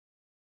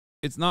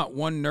 It's not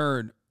one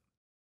nerd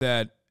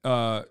that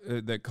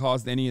that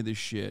caused any of this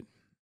shit.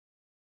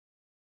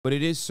 But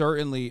it is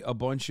certainly a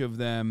bunch of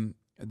them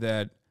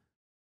that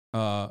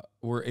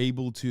were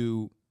able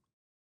to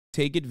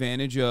take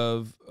advantage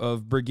of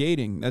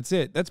brigading. That's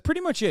it. That's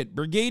pretty much it.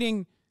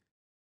 Brigading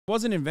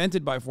wasn't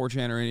invented by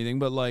 4chan or anything,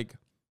 but like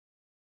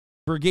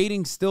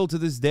brigading still to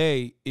this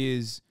day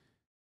is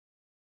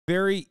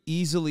very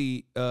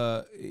easily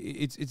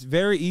it's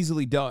very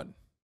easily done.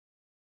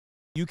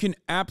 You can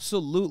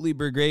absolutely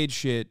brigade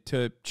shit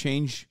to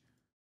change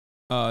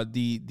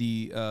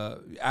the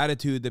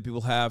attitude that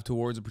people have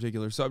towards a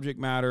particular subject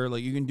matter.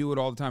 Like you can do it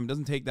all the time. It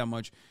doesn't take that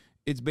much.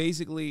 It's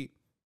basically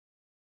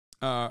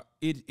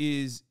it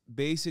is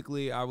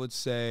basically, I would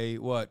say,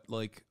 what,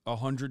 like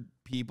 100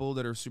 people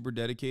that are super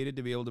dedicated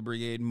to be able to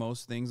brigade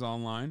most things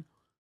online.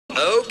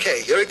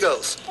 Okay, here it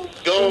goes.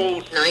 Go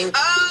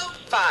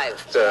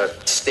 905. The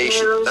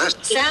station. That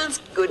sounds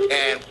good.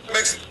 And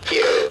makes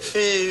you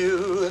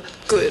feel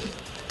good.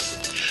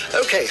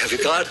 Okay, have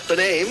you got the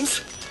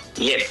names?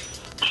 Yeah.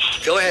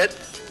 Go ahead.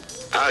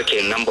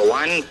 Okay, number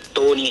 1,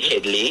 Tony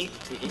Headley.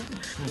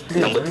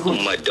 Number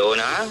 2,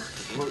 Madonna.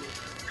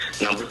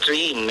 Number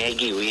 3,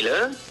 Maggie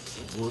Wheeler.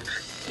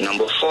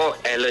 Number 4,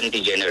 Ellen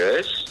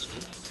DeGeneres.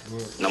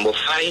 Number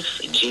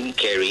 5, Jim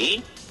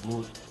Carrey.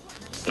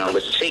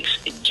 Number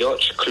 6,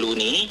 George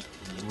Clooney.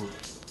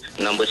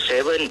 Number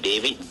 7,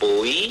 David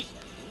Bowie.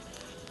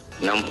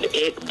 Number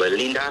 8,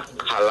 Belinda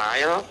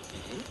Carlisle.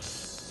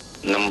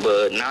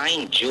 Number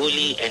 9,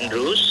 Julie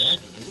Andrews.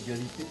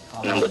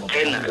 Number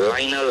 10,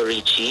 Lionel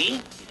Richie.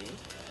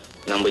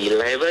 Number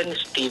 11,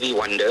 Stevie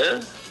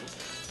Wonder.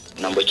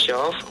 Number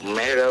 12,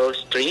 Meryl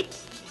Streep.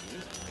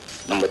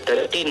 Number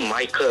 13,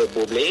 Michael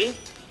Bublé.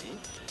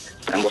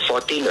 Number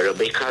 14,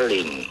 Rebecca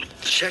Lim.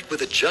 Check with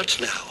the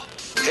judge now.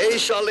 Hey,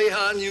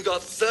 Shalihan, you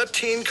got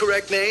 13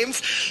 correct names.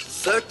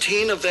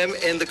 13 of them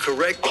in the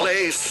correct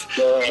place.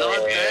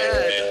 Not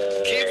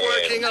bad. Keep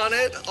working on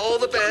it. All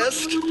the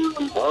best.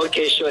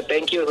 Okay, sure.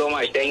 Thank you so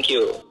much. Thank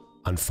you.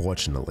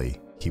 Unfortunately,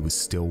 he was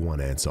still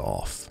one answer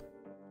off.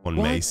 On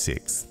May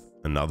 6th,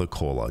 another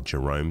caller,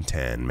 Jerome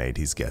Tan, made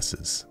his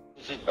guesses.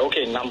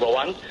 Okay, number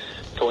 1,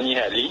 Tony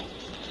Hadley.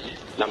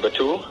 Number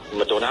 2,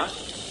 Madonna.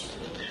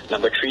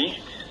 Number 3,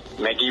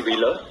 Maggie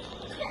Wheeler.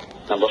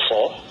 Number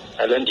 4,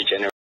 Ellen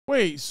DeGeneres.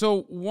 Wait,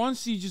 so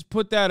once he just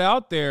put that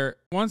out there,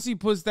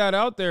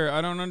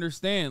 I don't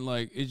understand.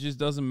 Like, it just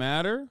doesn't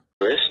matter?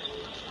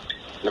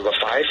 Number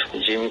 5,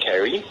 Jim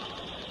Carrey.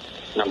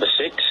 Number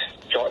 6,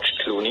 George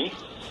Clooney.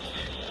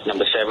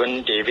 Number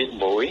 7, David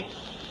Bowie.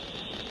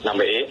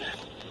 Number 8,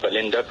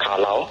 Belinda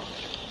Carlisle.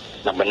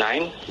 Number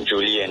 9,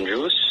 Julie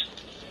Andrews.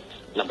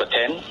 Number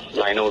 10,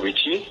 Lionel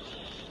Richie.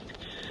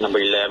 Number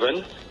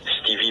 11,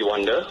 Stevie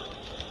Wonder.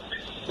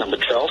 Number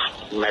 12,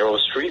 Meryl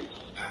Streep.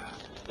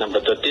 Number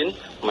 13,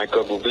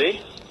 Michael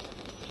Bublé.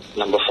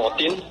 Number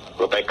 14,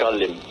 Rebecca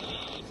Lim.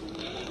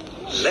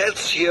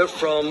 Let's hear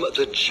from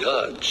the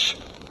judge.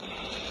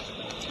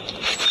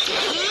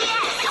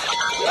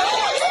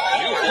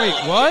 Wait,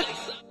 what?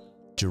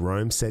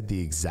 Jerome said the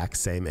exact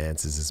same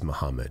answers as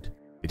Muhammad,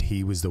 but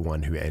he was the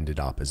one who ended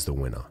up as the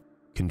winner.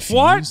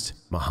 Confused,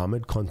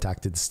 Muhammad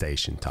contacted the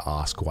station to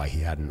ask why he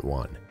hadn't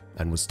won,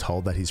 and was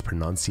told that his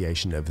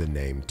pronunciation of the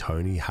name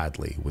Tony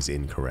Hadley was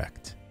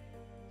incorrect.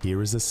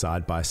 Here is a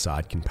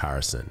side-by-side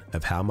comparison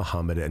of how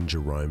Muhammad and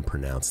Jerome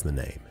pronounce the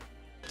name.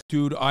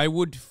 Dude, I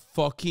would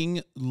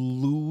fucking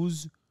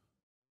lose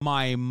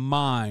my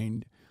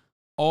mind.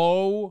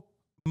 Oh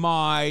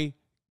my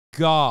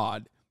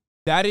God.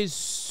 That is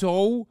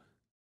so...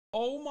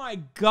 Oh my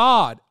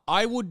God.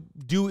 I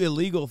would do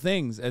illegal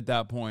things at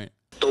that point.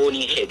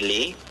 Tony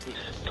Hadley.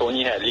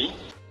 Tony Hadley.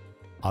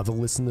 Other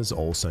listeners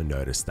also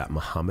noticed that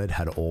Muhammad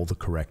had all the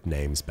correct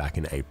names back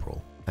in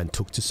April and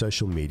took to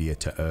social media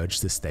to urge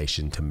the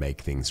station to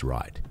make things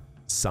right.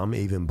 Some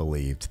even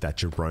believed that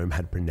Jerome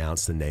had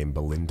pronounced the name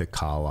Belinda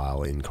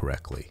Carlisle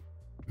incorrectly.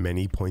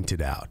 Many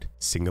pointed out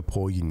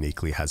Singapore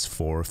uniquely has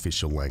 4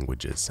 official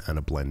languages and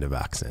a blend of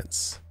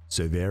accents,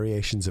 so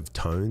variations of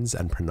tones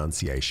and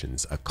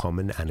pronunciations are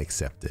common and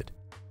accepted.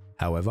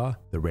 However,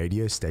 the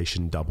radio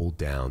station doubled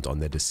down on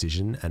their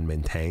decision and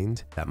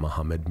maintained that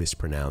Muhammad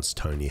mispronounced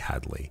Tony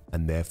Hadley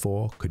and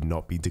therefore could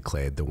not be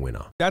declared the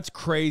winner. That's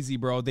crazy,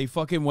 bro. They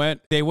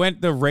went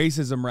the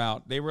racism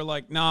route. They were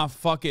like, nah,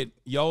 fuck it,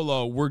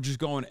 YOLO. We're just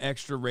going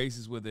extra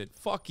racist with it.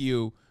 Fuck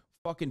you.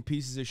 Fucking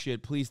pieces of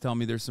shit. Please tell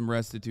me there's some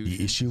restitution.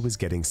 The issue was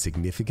getting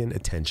significant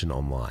attention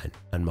online,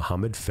 and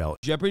Muhammad felt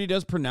Jeopardy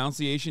does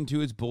pronunciation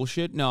too. It's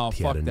bullshit. No,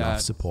 he fuck had that.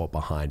 enough support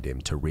behind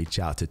him to reach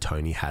out to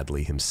Tony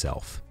Hadley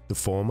himself, the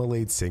former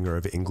lead singer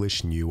of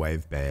English new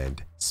wave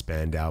band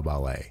Spandau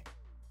Ballet.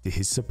 To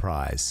his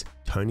surprise,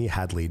 Tony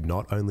Hadley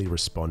not only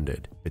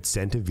responded, but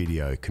sent a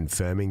video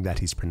confirming that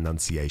his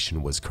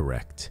pronunciation was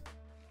correct.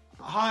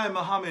 Hi,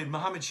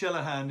 Mohammed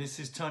Shelahan. This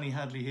is Tony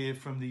Hadley here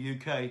from the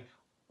UK.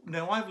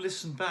 Now, I've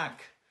listened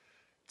back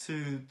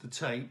to the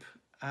tape,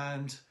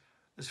 and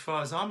as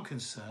far as I'm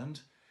concerned,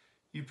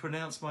 you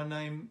pronounced my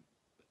name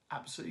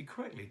absolutely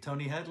correctly.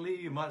 Tony Hadley,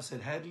 you might have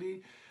said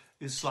Hadley,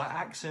 it's a slight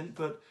accent,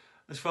 but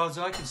as far as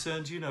I'm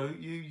concerned, you know,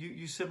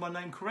 you said my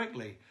name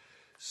correctly.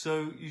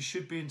 So you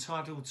should be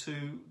entitled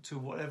to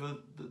whatever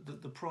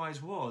the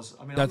prize was.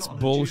 I mean, that's I'm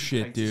not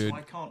bullshit, dude. So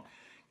I can't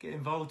get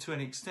involved to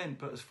any extent,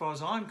 but as far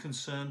as I'm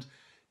concerned,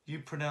 you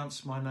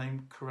pronounced my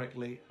name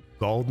correctly.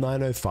 Gold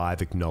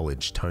 905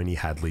 acknowledged Tony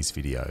Hadley's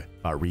video,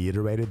 but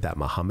reiterated that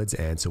Muhammad's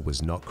answer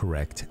was not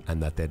correct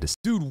and that their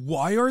Dude,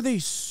 why are they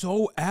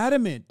so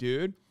adamant,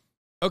 dude?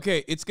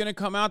 Okay, it's gonna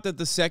come out that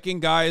the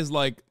second guy is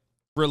like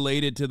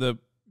related to the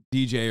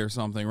DJ or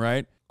something,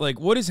 right?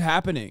 Like, what is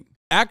happening?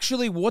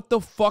 Actually, what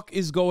the fuck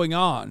is going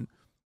on?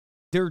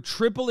 They're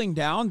tripling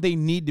down. They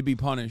need to be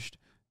punished.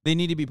 They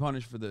need to be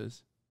punished for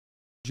this.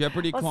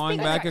 Jeopardy clawing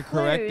back a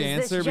correct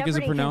answer because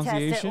of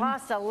pronunciation.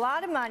 Lost a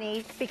lot of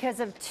money because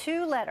of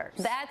 2 letters.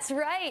 That's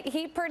right.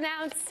 He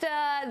pronounced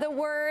the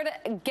word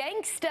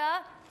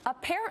gangsta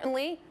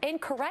apparently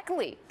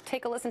incorrectly.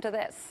 Take a listen to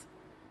this.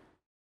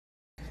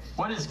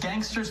 What is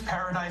Gangster's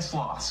Paradise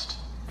Lost?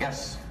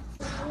 Yes.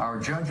 Our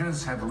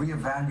judges have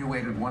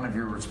reevaluated one of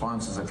your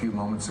responses a few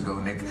moments ago,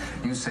 Nick.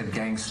 You said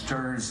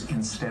gangsters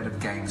instead of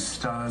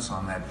gangstas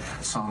on that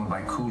song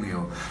by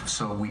Coolio.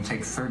 So we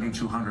take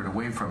 3,200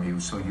 away from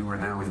you, so you are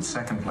now in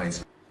 2nd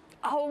place.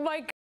 Oh my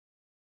God.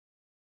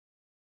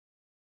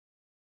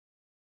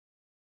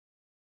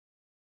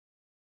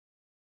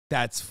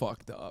 That's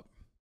fucked up.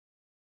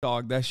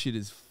 Dog, that shit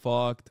is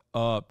fucked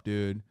up,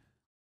 dude.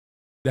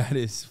 That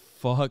is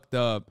fucked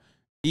up.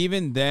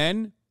 Even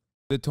then,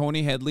 the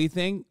Tony Hadley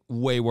thing,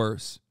 way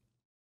worse.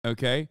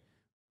 Okay?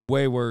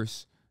 Way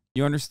worse.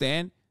 You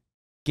understand?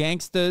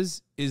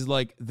 Gangstas is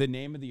like the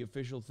name of the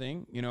official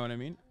thing. You know what I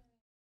mean?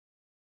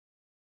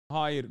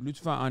 Hayır,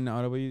 lütfen anne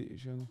arabayı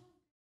şöyle.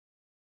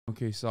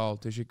 Okay, sağ ol.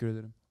 Teşekkür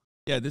ederim.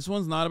 Yeah, this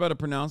one's not about a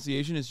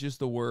pronunciation. It's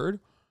just a word.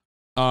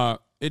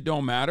 It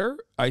don't matter.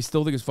 I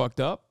still think it's fucked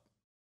up.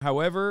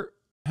 However,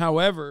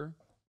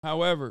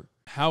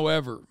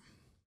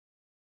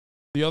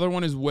 the other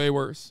one is way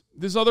worse.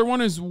 This other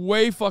one is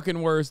way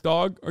fucking worse,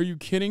 dog. Are you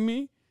kidding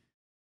me?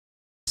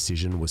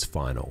 Decision was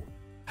final.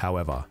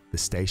 However, the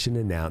station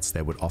announced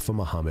they would offer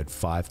Muhammad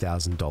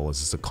 $5,000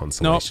 as a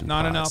consolation Nope,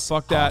 not prize, enough.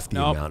 Fuck half that. the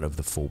Nope. amount of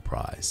the full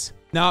prize.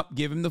 Nope,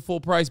 give him the full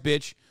price,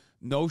 bitch.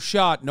 No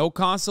shot, no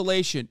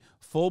consolation.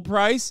 Full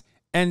price,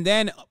 and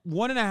then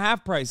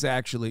 1.5 price,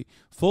 actually.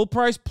 Full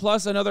price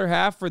plus another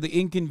half for the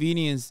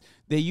inconvenience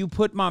that you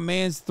put my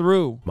mans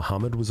through.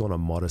 Muhammad was on a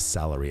modest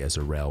salary as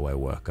a railway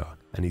worker,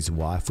 and his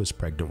wife was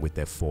pregnant with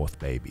their 4th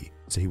baby,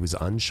 so he was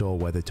unsure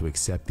whether to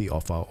accept the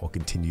offer or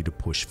continue to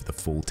push for the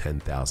full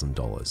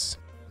 $10,000.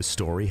 The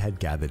story had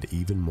gathered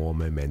even more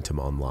momentum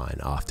online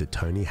after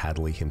Tony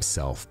Hadley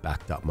himself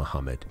backed up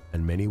Muhammad,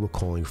 and many were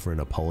calling for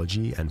an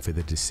apology and for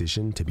the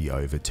decision to be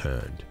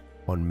overturned.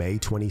 On May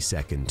 22,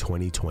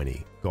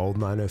 2020, Gold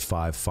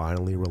 905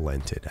 finally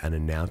relented and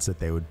announced that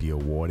they would be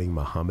awarding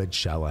Muhammad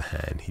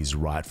Shalahan his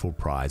rightful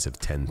prize of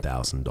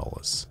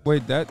 $10,000.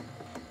 Wait,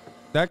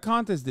 that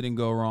contest didn't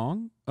go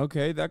wrong.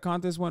 Okay, that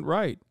contest went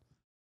right.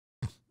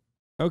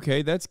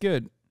 Okay, that's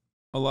good.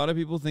 A lot of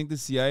people think the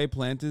CIA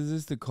planted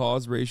this to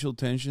cause racial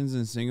tensions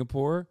in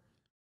Singapore.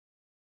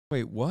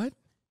 Wait, what?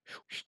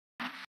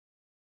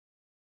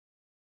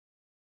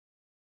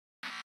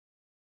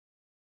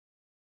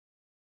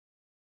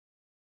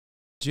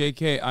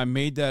 JK, I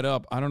made that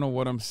up. I don't know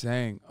what I'm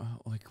saying.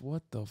 Like,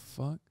 what the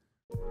fuck?